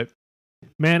da-da-da-da? But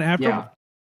man,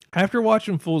 after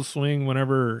watching Full Swing,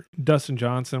 whenever Dustin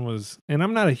Johnson was, and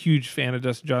I'm not a huge fan of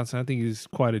Dustin Johnson, I think he's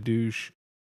quite a douche,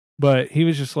 but he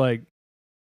was just like,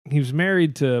 he was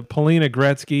married to Paulina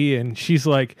Gretzky, and she's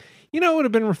like, it would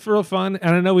have been real fun.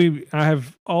 And I know I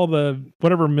have all the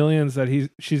whatever millions that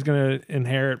she's going to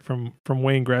inherit from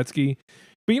Wayne Gretzky,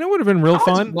 but it would have been real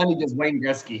fun. How much money does Wayne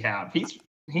Gretzky have?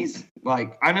 He's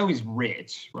like, I know he's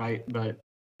rich, right? But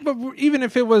even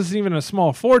if it was even a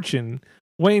small fortune,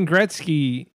 Wayne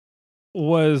Gretzky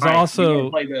was also.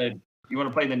 You want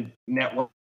to play the net worth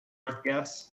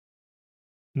guess?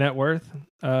 Net worth?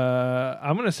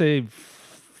 I'm going to say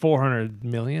 400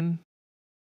 million.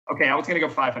 Okay, I was going to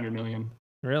go 500 million.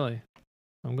 Really?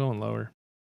 I'm going lower.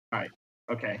 All right.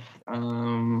 Okay.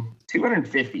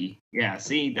 250. Yeah.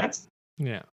 See, that's.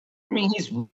 Yeah. I mean,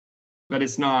 but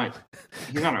it's not.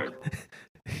 He's not a.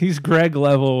 He's Greg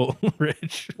level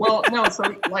rich. Well, no. So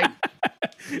like.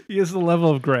 He is the level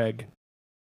of Greg.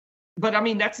 But I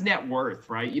mean, that's net worth,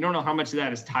 right? You don't know how much of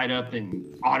that is tied up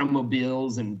in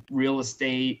automobiles and real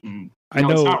estate, and I know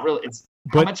it's not really. It's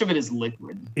how much of it is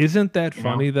liquid. Isn't that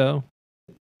funny though?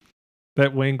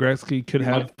 that Wayne Gretzky could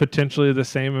have potentially the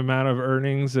same amount of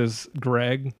earnings as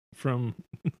Greg from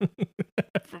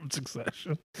from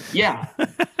Succession. Yeah.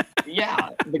 Yeah.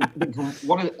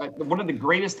 One of the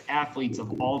greatest athletes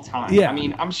of all time. Yeah. I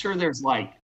mean, I'm sure there's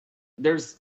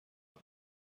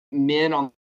men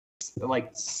on like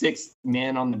 6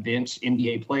 men on the bench,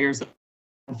 NBA players,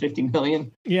 50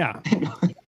 million. Yeah.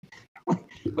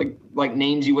 like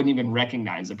names you wouldn't even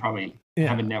recognize that probably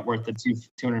have a net worth of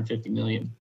 250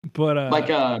 million. But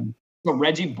so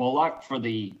Reggie Bullock for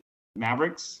the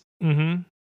Mavericks. Mm-hmm.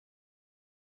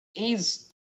 He's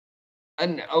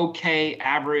an okay,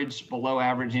 average, below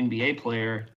average NBA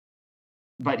player,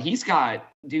 but he's got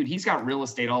real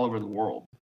estate all over the world.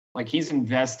 Like he's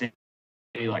invested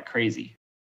like crazy.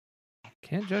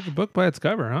 Can't judge a book by its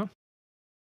cover, huh?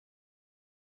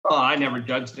 Oh, I never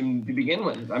judged him to begin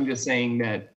with. I'm just saying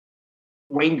that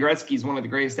Wayne Gretzky is one of the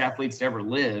greatest athletes to ever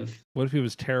live. What if he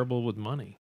was terrible with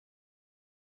money?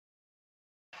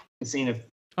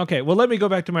 Okay, well, let me go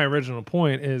back to my original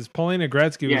point. Is Paulina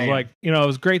Gretzky was like, it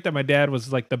was great that my dad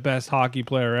was like the best hockey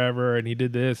player ever, and he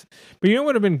did this. But you know what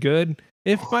would have been good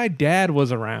if my dad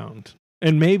was around,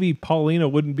 and maybe Paulina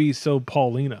wouldn't be so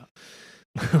Paulina.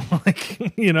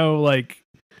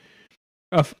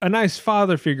 A nice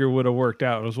father figure would have worked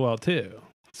out as well too.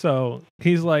 So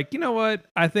he's like, you know what?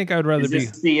 I think I'd rather be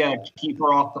the keep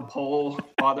her off the pole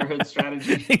fatherhood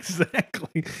strategy.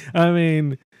 Exactly. I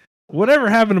mean, whatever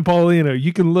happened to Paulina,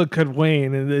 you can look at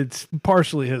Wayne, and it's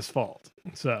partially his fault.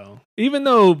 So even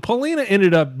though Paulina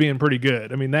ended up being pretty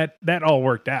good, I mean that all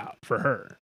worked out for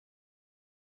her.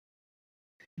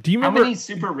 Do you remember how many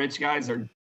super rich guys are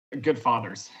good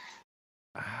fathers?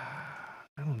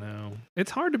 I don't know.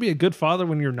 It's hard to be a good father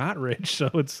when you're not rich. So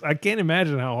I can't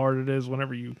imagine how hard it is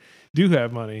whenever you do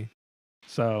have money.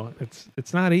 So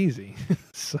it's not easy.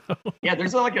 So yeah,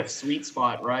 there's like a sweet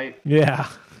spot, right? Yeah.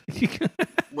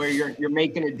 Where you're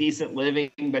making a decent living,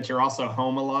 but you're also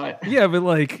home a lot. Yeah, but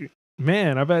like,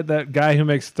 man, I bet that guy who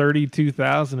makes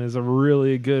 $32,000 is a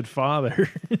really good father.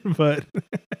 But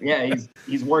yeah,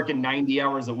 he's working 90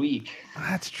 hours a week.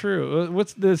 That's true.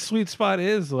 What's the sweet spot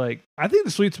is like? I think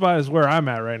the sweet spot is where I'm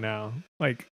at right now.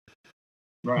 Like,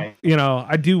 right.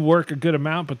 I do work a good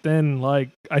amount, but then like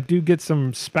I do get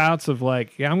some spouts of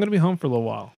like, yeah, I'm gonna be home for a little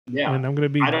while. Yeah, and I'm gonna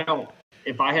be.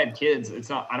 If I had kids,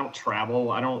 I don't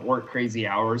travel. I don't work crazy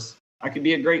hours. I could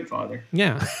be a great father.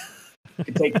 Yeah. I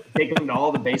could take them to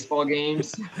all the baseball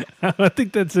games. I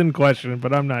think that's in question,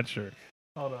 but I'm not sure.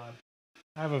 Hold on.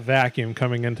 I have a vacuum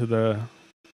coming into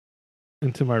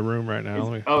my room right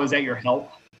now. Is that your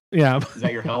help? Yeah. Is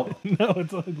that your help? No,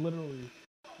 it's like literally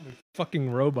a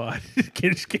fucking robot. It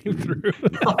just came through.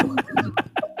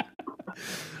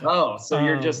 Oh, so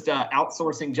you're just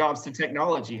outsourcing jobs to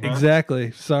technology, huh?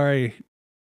 Exactly. Sorry.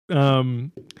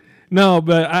 No,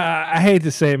 but I hate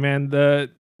to say it, man.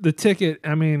 The ticket,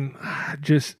 I mean,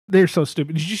 just they're so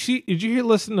stupid. Did you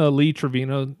listen to Lee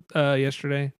Trevino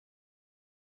yesterday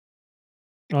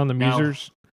on the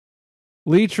Musers?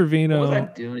 Lee Trevino. What was I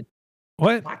doing?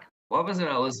 What? What wasn't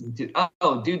I listening to?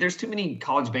 Oh, dude, there's too many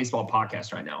college baseball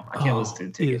podcasts right now. I can't listen to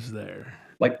the ticket. Is there?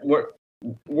 Like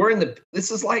we're in the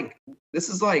this is like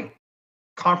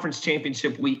conference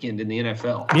championship weekend in the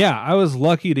NFL. Yeah, I was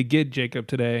lucky to get Jacob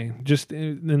today, just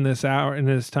in this hour, in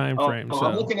this time frame. So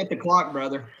I'm looking at the clock,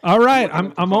 brother. All right,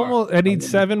 I'm almost. I need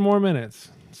 7 more minutes.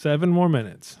 7 more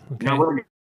minutes. Okay. No, we're gonna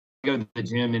go to the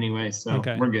gym anyway, so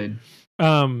we're good.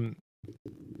 But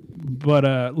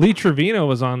Lee Trevino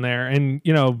was on there, and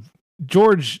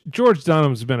George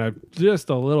Dunham's been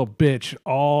just a little bitch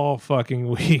all fucking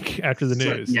week after the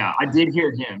news. Yeah, I did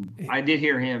hear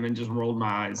him and just rolled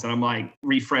my eyes. And I'm like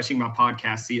refreshing my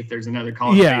podcast, see if there's another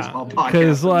college baseball podcast.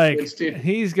 Because like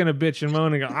he's gonna bitch and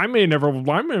moan and go, I may never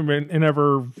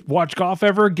watch golf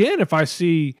ever again if I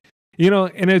see,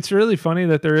 and it's really funny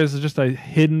that there is just a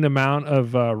hidden amount of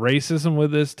racism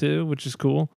with this too, which is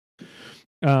cool.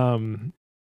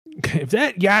 If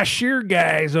that Yashir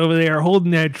guy's over there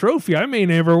holding that trophy, I may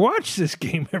never watch this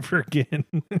game ever again.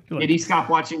 Did he stop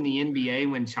watching the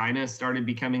NBA when China started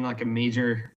becoming like a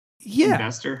major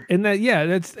investor? And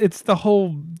it's the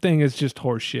whole thing is just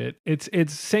horseshit.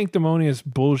 It's sanctimonious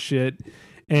bullshit,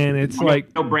 and it's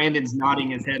like Brandon's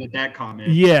nodding his head at that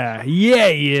comment. Yeah,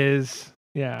 he is.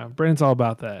 Yeah, Brandon's all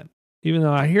about that. Even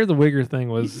though I hear the Wigger thing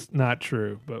was not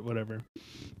true, but whatever.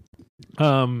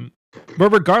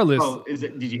 But regardless,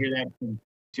 did you hear that? Did you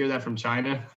hear that from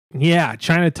China? Yeah,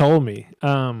 China told me.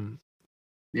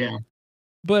 Yeah,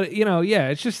 but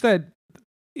it's just that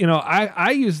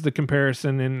I use the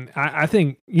comparison, and I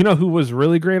think who was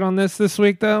really great on this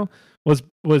week though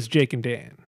was Jake and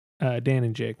Dan, Dan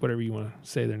and Jake, whatever you want to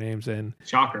say their names in.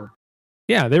 Shocker.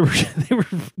 Yeah, they were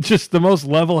just the most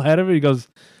level head of it. He goes,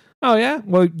 "Oh yeah,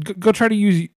 well go try to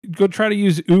use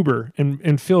Uber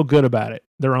and feel good about it.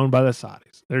 They're owned by the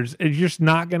Saudis. You're just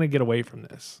not going to get away from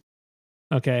this.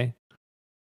 Okay?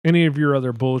 Any of your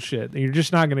other bullshit. You're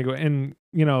just not going to go and,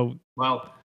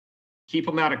 well, keep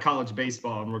them out of college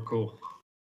baseball and we're cool.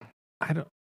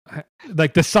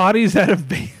 Like the Saudis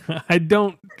I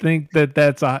don't think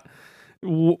that's a.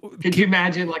 Could you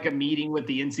imagine like a meeting with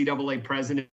the NCAA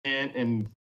president and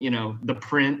the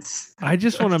prince? I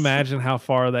just want to imagine how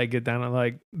far they get down.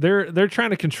 Like they're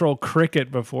trying to control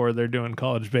cricket before they're doing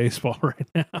college baseball right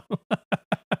now.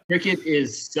 Cricket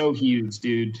is so huge,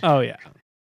 dude. Oh yeah,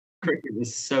 cricket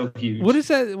is so huge. What is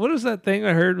that? What is that thing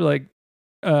I heard? Like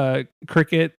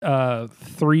cricket,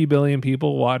 3 billion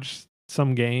people watch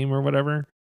some game or whatever.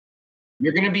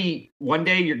 One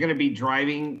day you're gonna be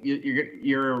driving.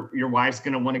 Your wife's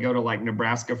gonna want to go to like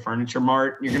Nebraska Furniture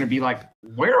Mart. You're gonna be like,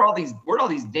 where'd all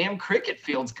these damn cricket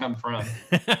fields come from?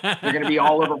 They're gonna be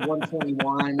all over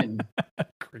 121 and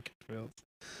cricket fields.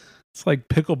 It's like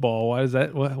pickleball. Why is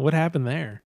that? What happened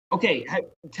there? Okay,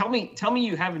 tell me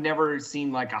you have never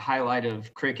seen like a highlight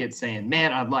of cricket saying,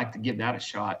 "Man, I'd like to give that a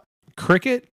shot."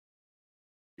 Cricket?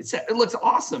 It looks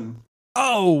awesome.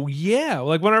 Oh, yeah.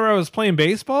 Like whenever I was playing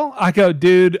baseball, I go,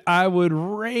 dude, I would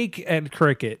rake at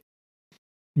cricket.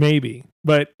 Maybe.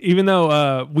 But even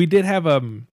though we did have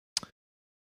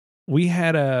we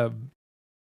had a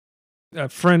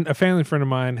family friend of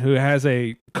mine who has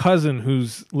a cousin who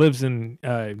lives in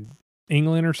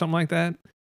England or something like that.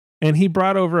 And he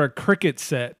brought over a cricket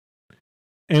set.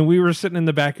 And we were sitting in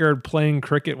the backyard playing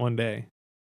cricket one day.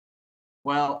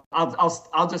 Well,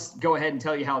 I'll just go ahead and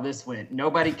tell you how this went.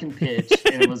 Nobody can pitch,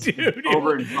 and it was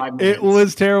over in 5 minutes. It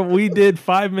was terrible. We did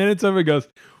 5 minutes of it. Goes,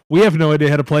 we have no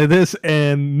idea how to play this,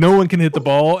 and no one can hit the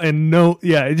ball, and Well,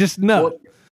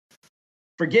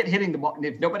 forget hitting the ball.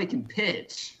 If nobody can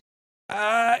pitch,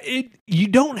 you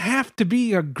don't have to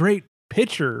be a great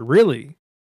pitcher, really.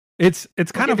 It's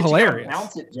kind of hilarious. You gotta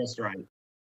bounce it just right.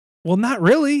 Well, not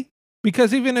really,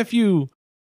 because even if you,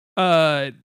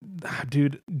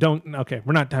 dude, don't. Okay,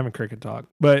 we're not having cricket talk,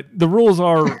 but the rules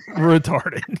are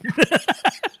retarded.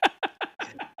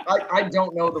 I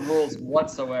don't know the rules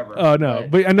whatsoever. Oh no,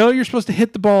 but I know you're supposed to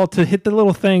hit the ball to hit the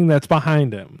little thing that's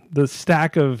behind him. The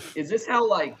stack of. Is this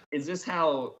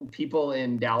how people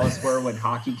in Dallas were when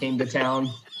hockey came to town?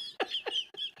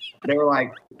 They were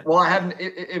like, well, I haven't.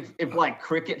 If like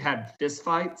cricket had fist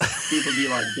fights, people would be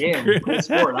like, damn, cool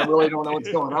sport. I really don't know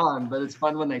what's going on, but it's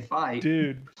fun when they fight.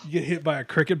 Dude, you get hit by a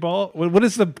cricket ball. What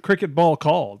is the cricket ball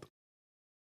called?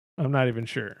 I'm not even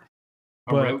sure.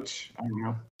 Roach. I don't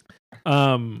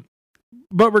know.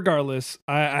 But regardless,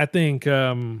 I think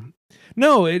and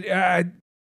I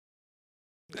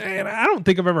don't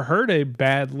think I've ever heard a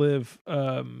bad live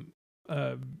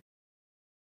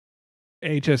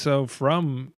HSO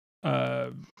from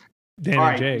Dan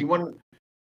and Jake.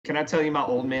 Can I tell you my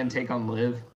old man take on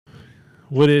Liv?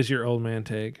 What is your old man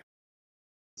take?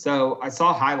 So I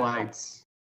saw highlights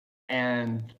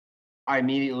and I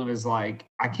immediately was like,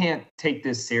 I can't take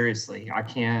this seriously. I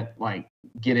can't like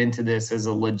get into this as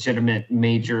a legitimate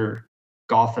major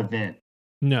golf event.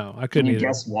 No, I couldn't. Can you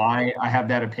guess why I have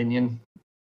that opinion?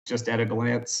 Just at a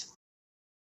glance.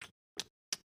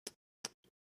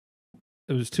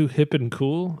 It was too hip and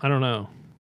cool. I don't know.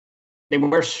 They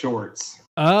wear shorts.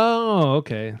 Oh,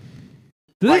 okay.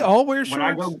 Do they all wear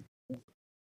shorts? When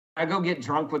I go get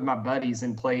drunk with my buddies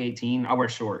and play 18, I wear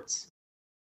shorts.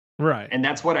 Right. And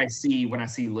that's what I see when I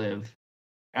see Liv.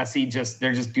 I see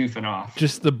they're just goofing off.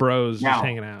 Just the bros just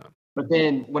hanging out. But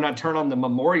then when I turn on the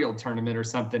Memorial Tournament or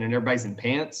something and everybody's in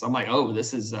pants, I'm like, oh,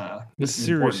 this is serious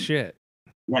important. shit.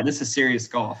 Yeah, this is serious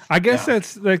golf. I guess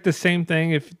that's like the same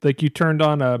thing if like you turned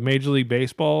on a Major League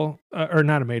Baseball or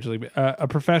not a Major League, a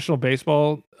professional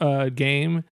baseball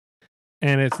game,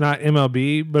 and it's not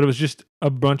MLB, but it was just a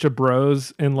bunch of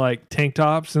bros in like tank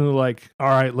tops and they're like, all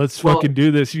right, let's fucking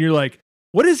do this. And you're like,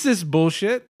 what is this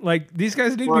bullshit? Like these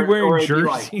guys need to be wearing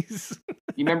jerseys.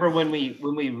 You remember when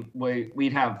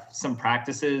we'd have some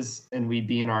practices and we'd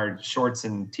be in our shorts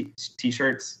and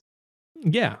t-shirts?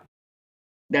 Yeah.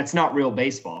 That's not real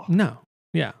baseball. No.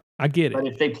 Yeah, I get it. But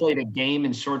if they played a game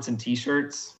in shorts and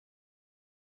t-shirts,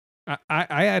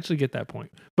 I actually get that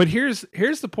point. But here's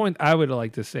the point I would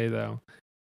like to say though,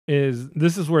 is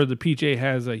this is where the PGA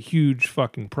has a huge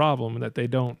fucking problem that they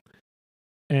don't,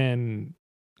 and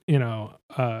I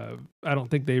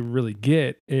don't think they really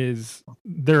get is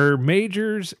their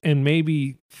majors and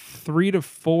maybe 3 to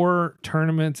 4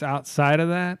 tournaments outside of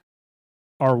that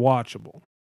are watchable.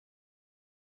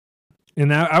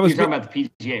 And I was talking about the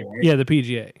PGA, right? Yeah, the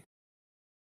PGA.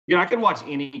 I could watch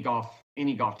any golf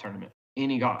tournament,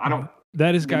 any golf. I don't.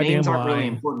 That is the goddamn names aren't really lie.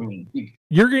 important to me.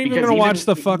 You're even Because going to watch even-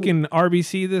 the fucking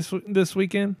RBC this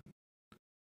weekend?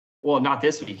 Well, not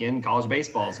this weekend. College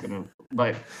baseball is gonna,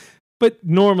 but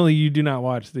normally you do not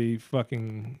watch the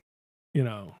fucking, you're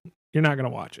not going to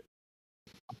watch it.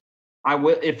 I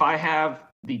will if I have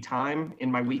the time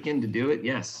in my weekend to do it.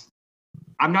 Yes,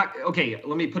 I'm not. Okay,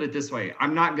 let me put it this way: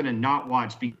 I'm not gonna not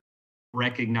watch because I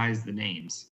recognize the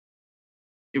names.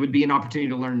 It would be an opportunity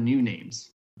to learn new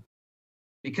names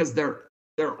because they're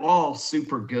all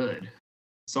super good.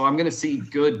 So I'm gonna see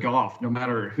good golf no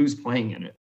matter who's playing in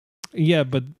it. Yeah,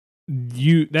 but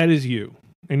that is you.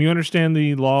 And you understand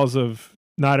the laws of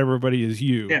not everybody is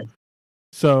you. Yeah.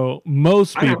 So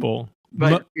most I know, people,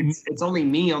 But it's only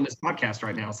me on this podcast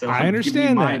right now, so I I'm understand giving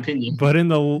you my that. opinion. But in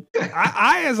the,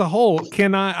 I as a whole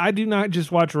I do not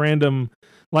just watch random,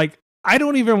 like I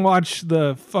don't even watch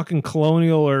the fucking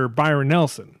Colonial or Byron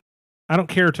Nelson. I don't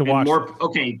care to watch.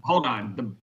 Okay, hold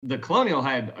on. The Colonial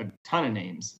had a ton of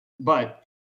names, but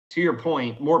to your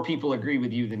point, more people agree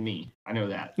with you than me. I know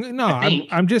that. No, I think,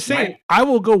 I'm just saying. right? I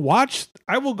will go watch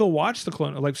the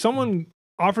Colonial. Like someone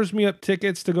offers me up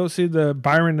tickets to go see the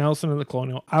Byron Nelson and the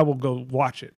Colonial, I will go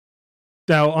watch it.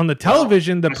 Now on the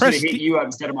television, I should have hit you up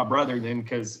instead of my brother then,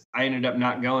 because I ended up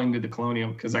not going to the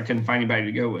Colonial because I couldn't find anybody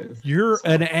to go with. You're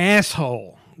an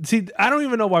asshole. See, I don't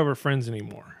even know why we're friends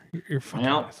anymore. You're a fucking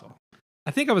asshole.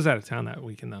 I think I was out of town that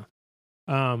weekend though.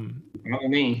 Not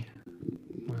me.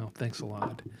 Well, thanks a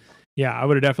lot. Yeah, I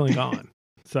would have definitely gone.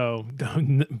 So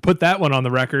don't put that one on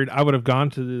the record. I would have gone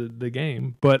to the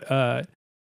game. But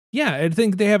yeah, I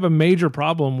think they have a major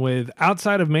problem with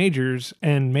outside of majors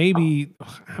and maybe,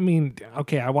 I mean,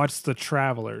 okay, I watched The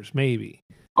Travelers, maybe.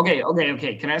 Okay.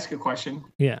 Can I ask you a question?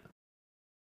 Yeah.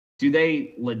 Do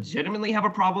they legitimately have a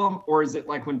problem, or is it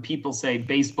like when people say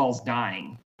baseball's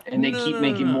dying and they keep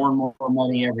making more and more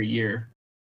money every year?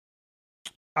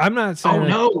 I'm not saying. Oh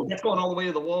no, that's going all the way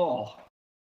to the wall.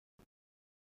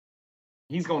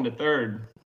 He's going to third.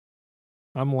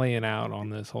 I'm laying out on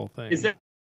this whole thing. Is there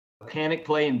a panic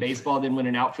play in baseball then when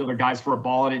an outfielder dives for a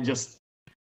ball and it just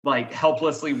like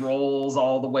helplessly rolls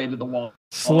all the way to the wall?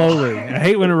 Slowly. I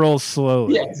hate when it rolls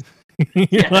slowly. Yes.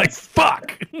 You're like,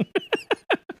 fuck.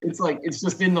 It's like it's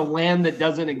just in the land that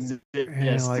doesn't exist. And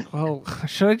you're like, well,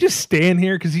 should I just stand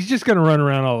here? Because he's just gonna run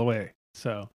around all the way.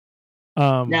 So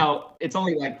now it's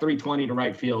only like 320 to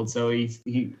right field, so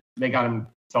they got him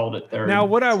told at third. Now,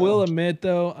 what I will admit,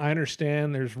 though, I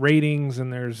understand there's ratings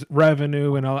and there's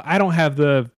revenue and all. I don't have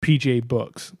the PGA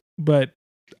books, but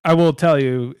I will tell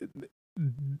you,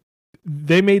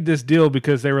 they made this deal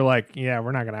because they were like, yeah,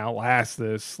 we're not going to outlast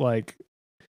this, like,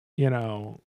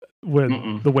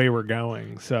 with the way we're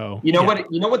going. So you know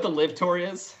what the Live Tour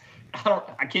is?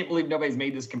 I can't believe nobody's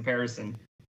made this comparison.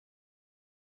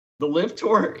 The Live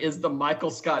Tour is the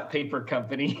Michael Scott Paper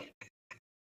Company.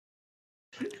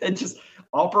 It just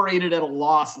operated at a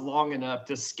loss long enough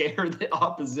to scare the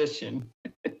opposition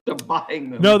to buying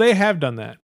them. No, they have done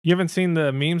that. You haven't seen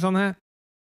the memes on that?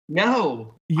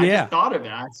 No. Yeah. I just thought of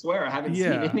it. I swear I haven't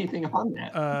seen anything on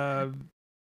that.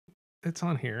 It's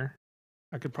on here.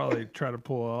 I could probably try to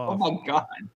pull it off. Oh my God.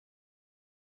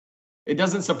 It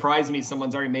doesn't surprise me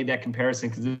someone's already made that comparison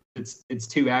because it's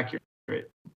too accurate.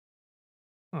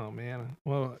 Oh man.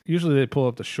 Well, usually they pull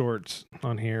up the shorts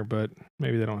on here, but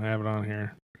maybe they don't have it on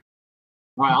here.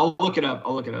 All right, I'll look it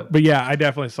up. But yeah, I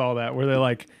definitely saw that where they're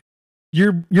like,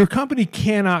 your company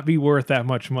cannot be worth that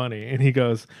much money. And he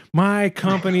goes, my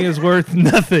company is worth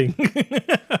nothing.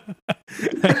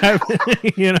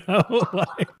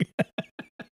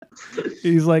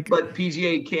 He's like, but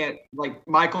PGA can't, like,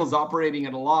 Michael's operating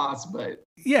at a loss, but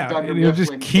yeah, you'll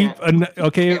just keep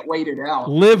can't wait it out.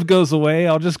 Live goes away,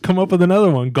 I'll just come up with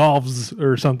another one, golfs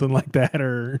or something like that,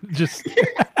 or just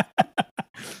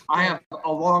I have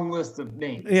a long list of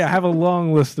names. Yeah, I have a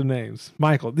long list of names.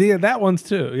 Michael. Yeah, that one's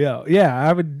too. Yeah,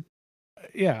 I would.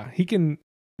 Yeah, he can.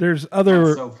 There's other.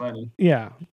 That's so funny. Yeah,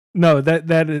 no,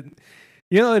 that is,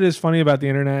 it is funny about the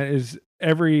internet is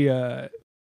every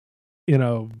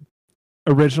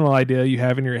original idea you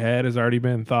have in your head has already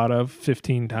been thought of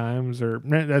 15 times, or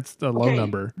that's a low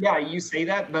number. Yeah, you say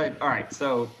that, but all right.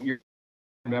 So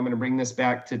I'm going to bring this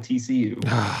back to TCU.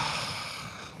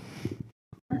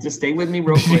 Just stay with me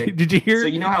real quick. Did you hear? So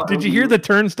you know how? Did you hear the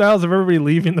turnstiles of everybody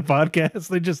leaving the podcast?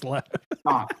 They just left.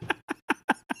 Stop.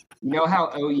 You know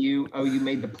how OU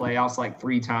made the playoffs like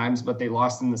 3 times, but they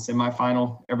lost in the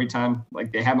semifinal every time.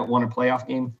 Like they haven't won a playoff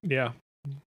game. Yeah.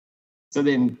 So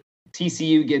then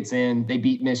TCU gets in, they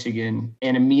beat Michigan,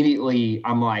 and immediately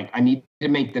I'm like, I need to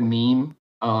make the meme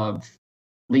of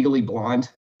Legally Blonde.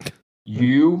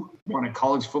 You won a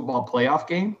college football playoff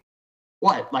game?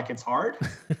 What? Like it's hard?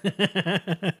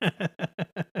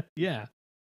 Yeah,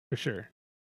 for sure.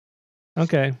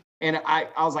 Okay. And I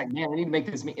was like, man, I need to make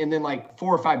this. And then like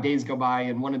 4 or 5 days go by,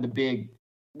 and one of the big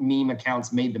meme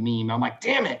accounts made the meme. I'm like,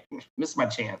 damn it, missed my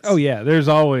chance. Oh yeah, there's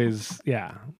always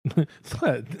it's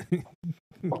like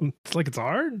it's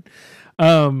hard.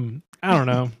 I don't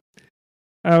know.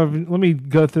 Let me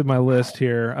go through my list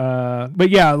here. But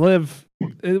yeah, Liv,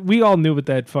 we all knew what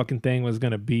that fucking thing was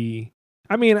going to be.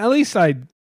 I mean, at least I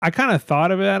kind of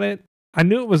thought about it. I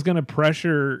knew it was going to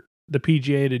pressure the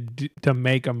PGA to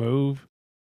make a move.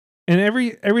 And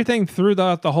everything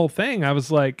throughout the whole thing, I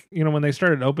was like, when they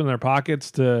started opening their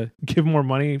pockets to give more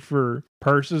money for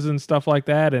purses and stuff like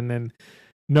that, and then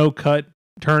no cut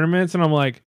tournaments, and I'm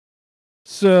like,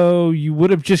 so you would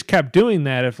have just kept doing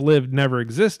that if Liv never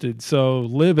existed. So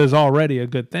Liv is already a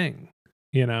good thing,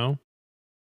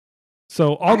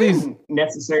 So I didn't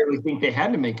necessarily think they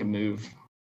had to make a move.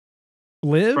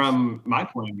 Liv? From my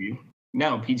point of view,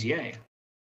 no, PGA.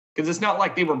 Because it's not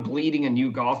like they were bleeding a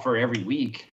new golfer every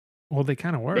week. Well, they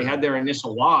kind of were. They had their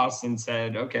initial loss and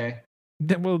said, okay.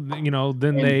 Well,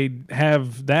 then they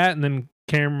have that, and then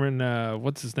Cameron,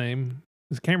 what's his name?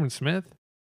 Is it Cameron Smith?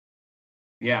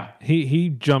 Yeah. He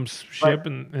jumps ship,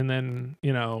 and then,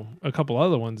 a couple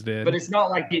other ones did. But it's not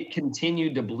like it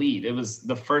continued to bleed. It was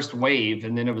the first wave,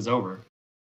 and then it was over.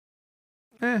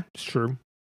 It's true.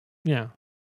 Yeah.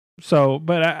 So,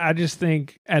 but I just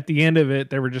think at the end of it,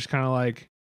 they were just kind of like,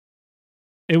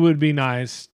 it would be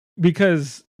nice,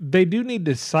 because they do need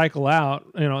to cycle out.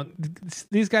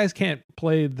 These guys can't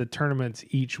play the tournaments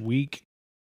each week.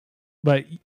 But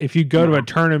if you go to a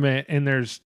tournament and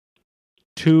there's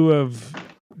two of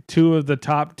the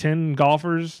top 10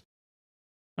 golfers,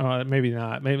 maybe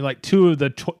not, maybe like two of the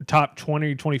top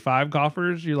 20, 25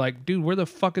 golfers, you're like, dude, where the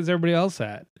fuck is everybody else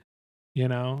at?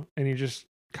 And you're just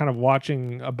kind of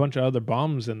watching a bunch of other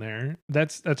bums in there.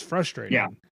 That's frustrating. Yeah.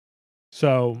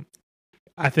 So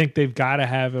I think they've got to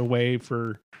have a way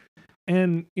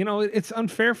and it's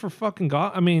unfair for fucking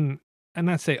golf. I mean, and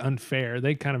not say unfair.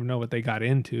 They kind of know what they got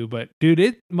into, but dude,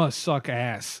 it must suck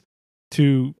ass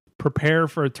to prepare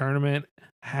for a tournament,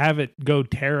 have it go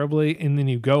terribly, and then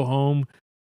you go home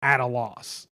at a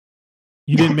loss.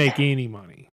 You didn't make any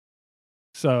money.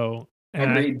 So, I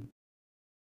don't know.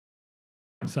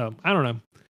 I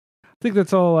think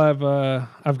that's all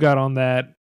I've got on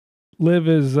that. Liv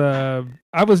is I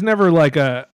was never like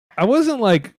I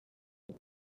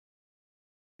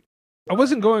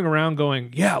wasn't going around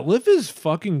going, yeah, Liv is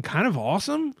fucking kind of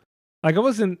awesome. Like I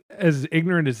wasn't as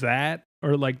ignorant as that,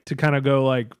 or like to kind of go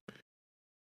like,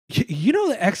 the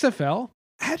XFL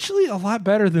actually a lot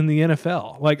better than the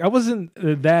NFL. Like I wasn't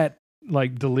that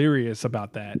like delirious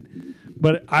about that,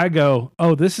 but I go,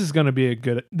 oh, this is going to be a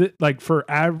good, like for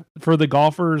the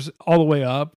golfers all the way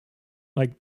up.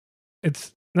 Like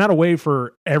it's not a way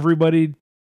for everybody.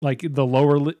 Like the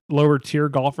lower tier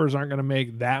golfers aren't going to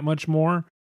make that much more,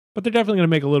 but they're definitely going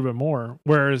to make a little bit more.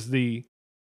 Whereas the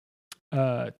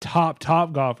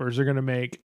top golfers are going to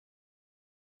make,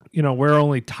 where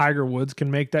only Tiger Woods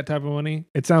can make that type of money.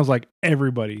 It sounds like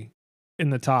everybody in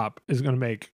the top is going to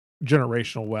make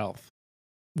generational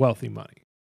wealthy money.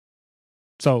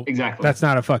 So exactly, that's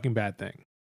not a fucking bad thing.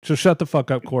 So shut the fuck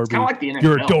up, Corby. It's kind of like the NFL,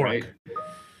 you're a dork. Right?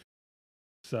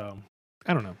 So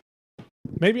I don't know.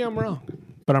 Maybe I'm wrong,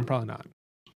 but I'm probably not.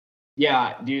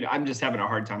 Yeah, dude, I'm just having a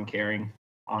hard time caring,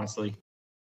 honestly.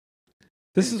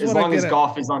 This is as long as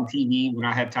golf is on TV when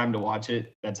I have time to watch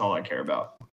it. That's all I care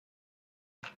about.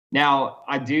 Now,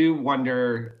 I do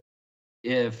wonder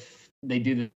if they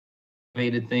do the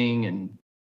elevated thing, and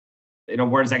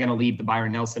where is that going to leave the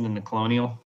Byron Nelson and the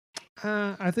Colonial?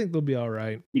 I think they'll be all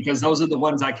right, because those are the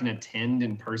ones I can attend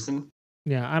in person.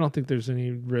 Yeah, I don't think there's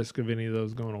any risk of any of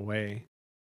those going away.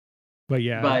 But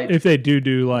yeah, if they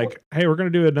do like, hey, we're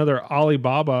going to do another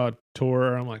Alibaba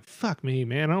tour, I'm like, fuck me,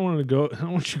 man. I don't want to go. I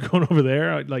don't want you going over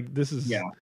there. Like, this is,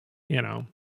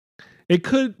 it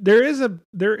could, there is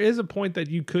a point that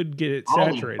you could get it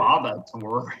saturated. Alibaba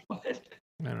tour. I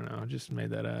don't know. I just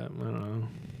made that up. I don't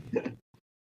know.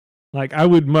 Like, I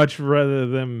would much rather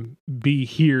them be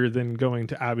here than going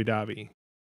to Abu Dhabi.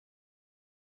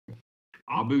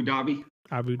 Abu Dhabi?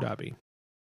 Abu Dhabi.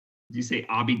 Did you say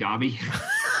Abu Dhabi?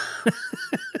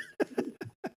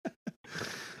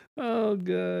 Oh,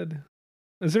 good.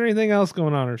 Is there anything else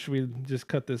going on, or should we just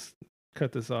cut this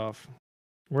off?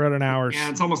 We're at an hour. Yeah,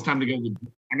 it's almost time to go.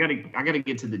 I gotta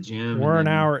get to the gym. We're an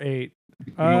hour 8.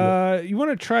 You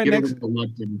want to try next?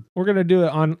 We're gonna do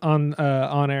it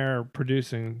on air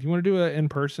producing. Do you want to do it in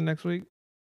person next week?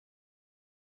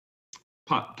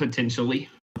 Potentially.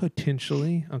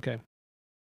 Okay.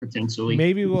 potentially.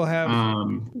 Maybe we'll have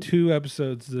 2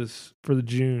 episodes for the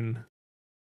June.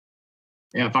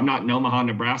 Yeah, if I'm not in Omaha,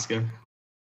 Nebraska.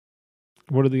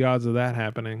 What are the odds of that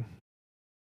happening?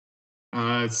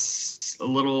 It's a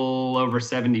little over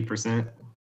 70%.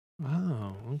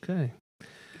 Oh, okay.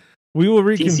 We will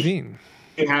reconvene.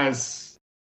 TCU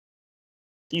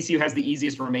has the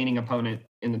easiest remaining opponent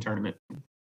in the tournament.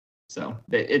 So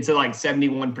it's a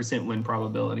 71% win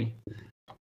probability.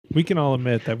 We can all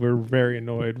admit that we're very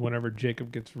annoyed whenever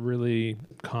Jacob gets really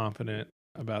confident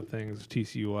about things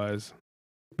TCU-wise.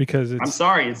 Because I'm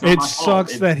sorry, it's it not my fault.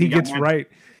 sucks that he gets right.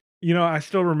 I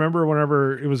still remember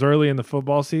whenever it was early in the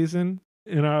football season,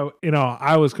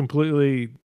 I was completely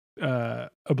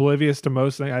oblivious to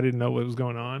most things. I didn't know what was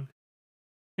going on.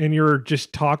 And you're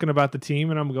just talking about the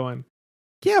team, and I'm going,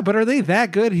 yeah, but are they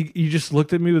that good? He just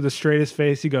looked at me with the straightest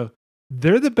face. He go,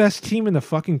 they're the best team in the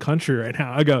fucking country right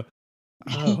now. I go,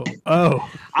 oh.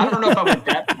 I don't know if I went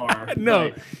that far.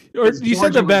 No, or you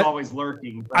said the best. Always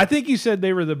lurking. I think you said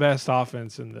they were the best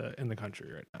offense in the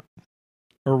country right now,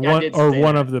 or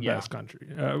one of the best country,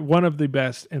 one of the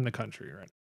best in the country right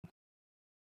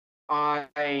now.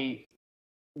 I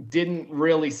didn't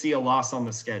really see a loss on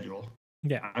the schedule.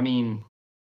 Yeah, I mean,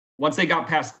 once they got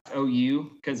past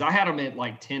OU, because I had them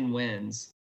at 10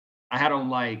 wins. I had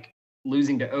them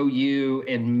losing to OU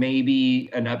and maybe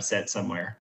an upset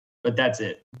somewhere, but that's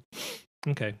it.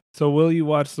 Okay, so will you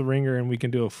watch The Ringer and we can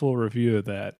do a full review of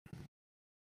that?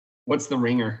 What's The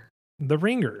Ringer? The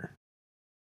Ringer.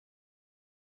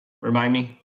 Remind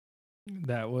me.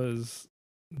 That was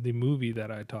the movie that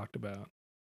I talked about.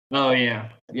 Oh yeah.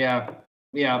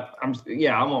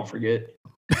 I won't forget.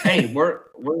 Hey,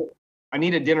 I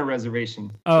need a dinner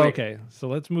reservation. Oh, okay. So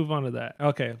let's move on to that.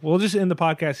 Okay, we'll just end the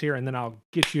podcast here, and then I'll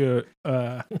get you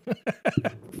well,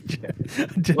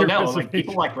 no,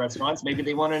 people like restaurants. Maybe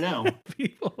they want to know.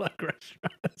 People like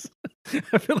restaurants.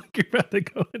 I feel like you're about to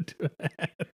go into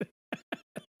that.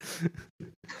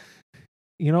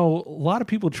 A lot of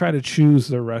people try to choose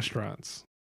their restaurants.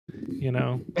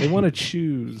 They want to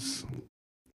choose.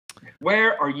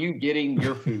 Where are you getting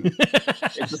your food?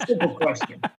 It's a simple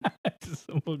question. It's a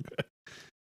simple question.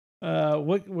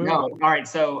 No, all right.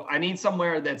 So I need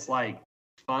somewhere that's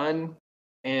fun,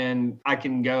 and I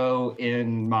can go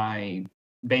in my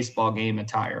baseball game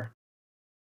attire.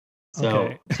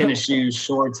 So tennis shoes,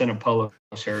 shorts, and a polo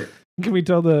shirt. Can we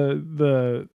tell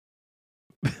the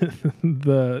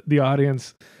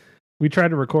audience? We tried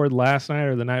to record last night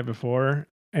or the night before,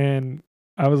 and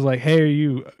I was like, "Hey, are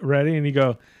you ready?" And you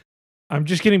go, "I'm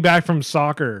just getting back from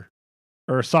soccer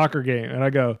or a soccer game," and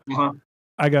I go. Uh-huh.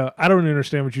 I don't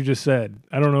understand what you just said.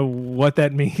 I don't know what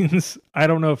that means. I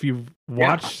don't know if you've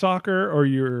watched soccer or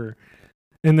you're...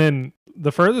 And then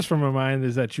the furthest from my mind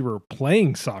is that you were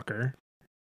playing soccer.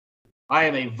 I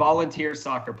am a volunteer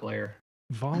soccer player.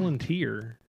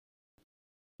 Volunteer?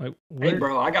 Hey,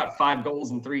 bro, I got 5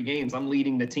 goals in 3 games. I'm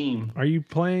leading the team. Are you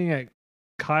playing at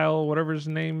Kyle, whatever his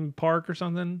name, Park or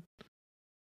something?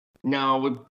 No,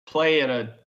 we play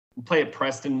at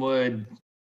Prestonwood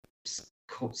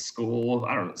school.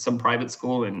 I don't know, some private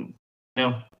school, and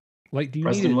do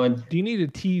you need a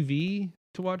TV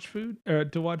to watch food or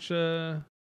to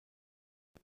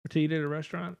eat at a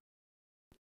restaurant?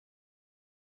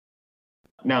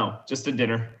 No, just a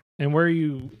dinner. And where are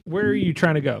you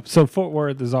trying to go? So Fort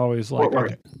Worth is always Fort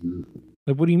Worth.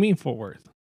 Okay. What do you mean Fort Worth?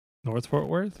 North Fort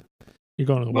Worth? You're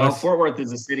going to the west? Fort Worth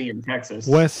is a city in Texas.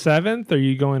 West 7th? Are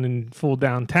you going in full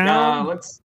downtown? Nah,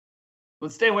 let's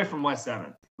stay away from West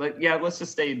 7th. Let's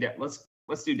just stay.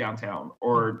 Let's do downtown.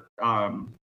 Or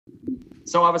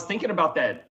so I was thinking about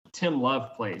that Tim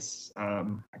Love place. I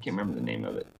can't remember the name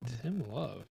of it. Tim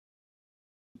Love.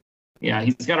 Yeah,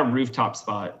 he's got a rooftop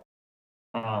spot.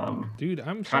 Dude,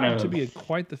 I'm starting to be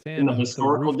quite the fan in the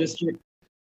historical district.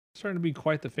 Starting to be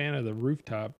quite the fan of the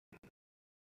rooftop.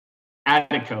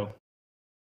 Attico.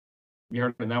 You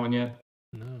heard of that one yet?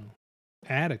 No.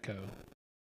 Attico.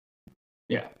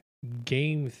 Yeah.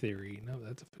 Game Theory. No,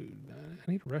 that's a food.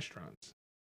 I need restaurants.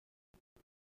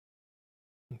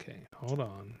 Okay, hold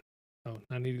on. Oh,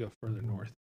 I need to go further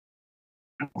north.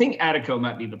 I think Attico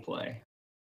might be the play.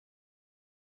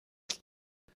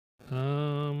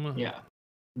 Yeah.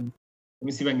 Let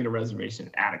me see if I can get a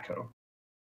reservation at Attico.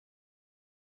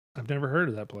 I've never heard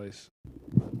of that place.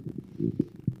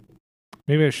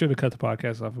 Maybe I should have cut the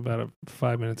podcast off about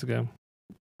 5 minutes ago.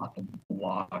 Fucking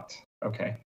blocked.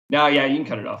 Okay. No, yeah, you can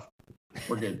cut it off.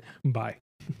 We're good. Bye.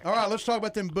 All right, let's talk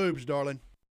about them boobs, darling.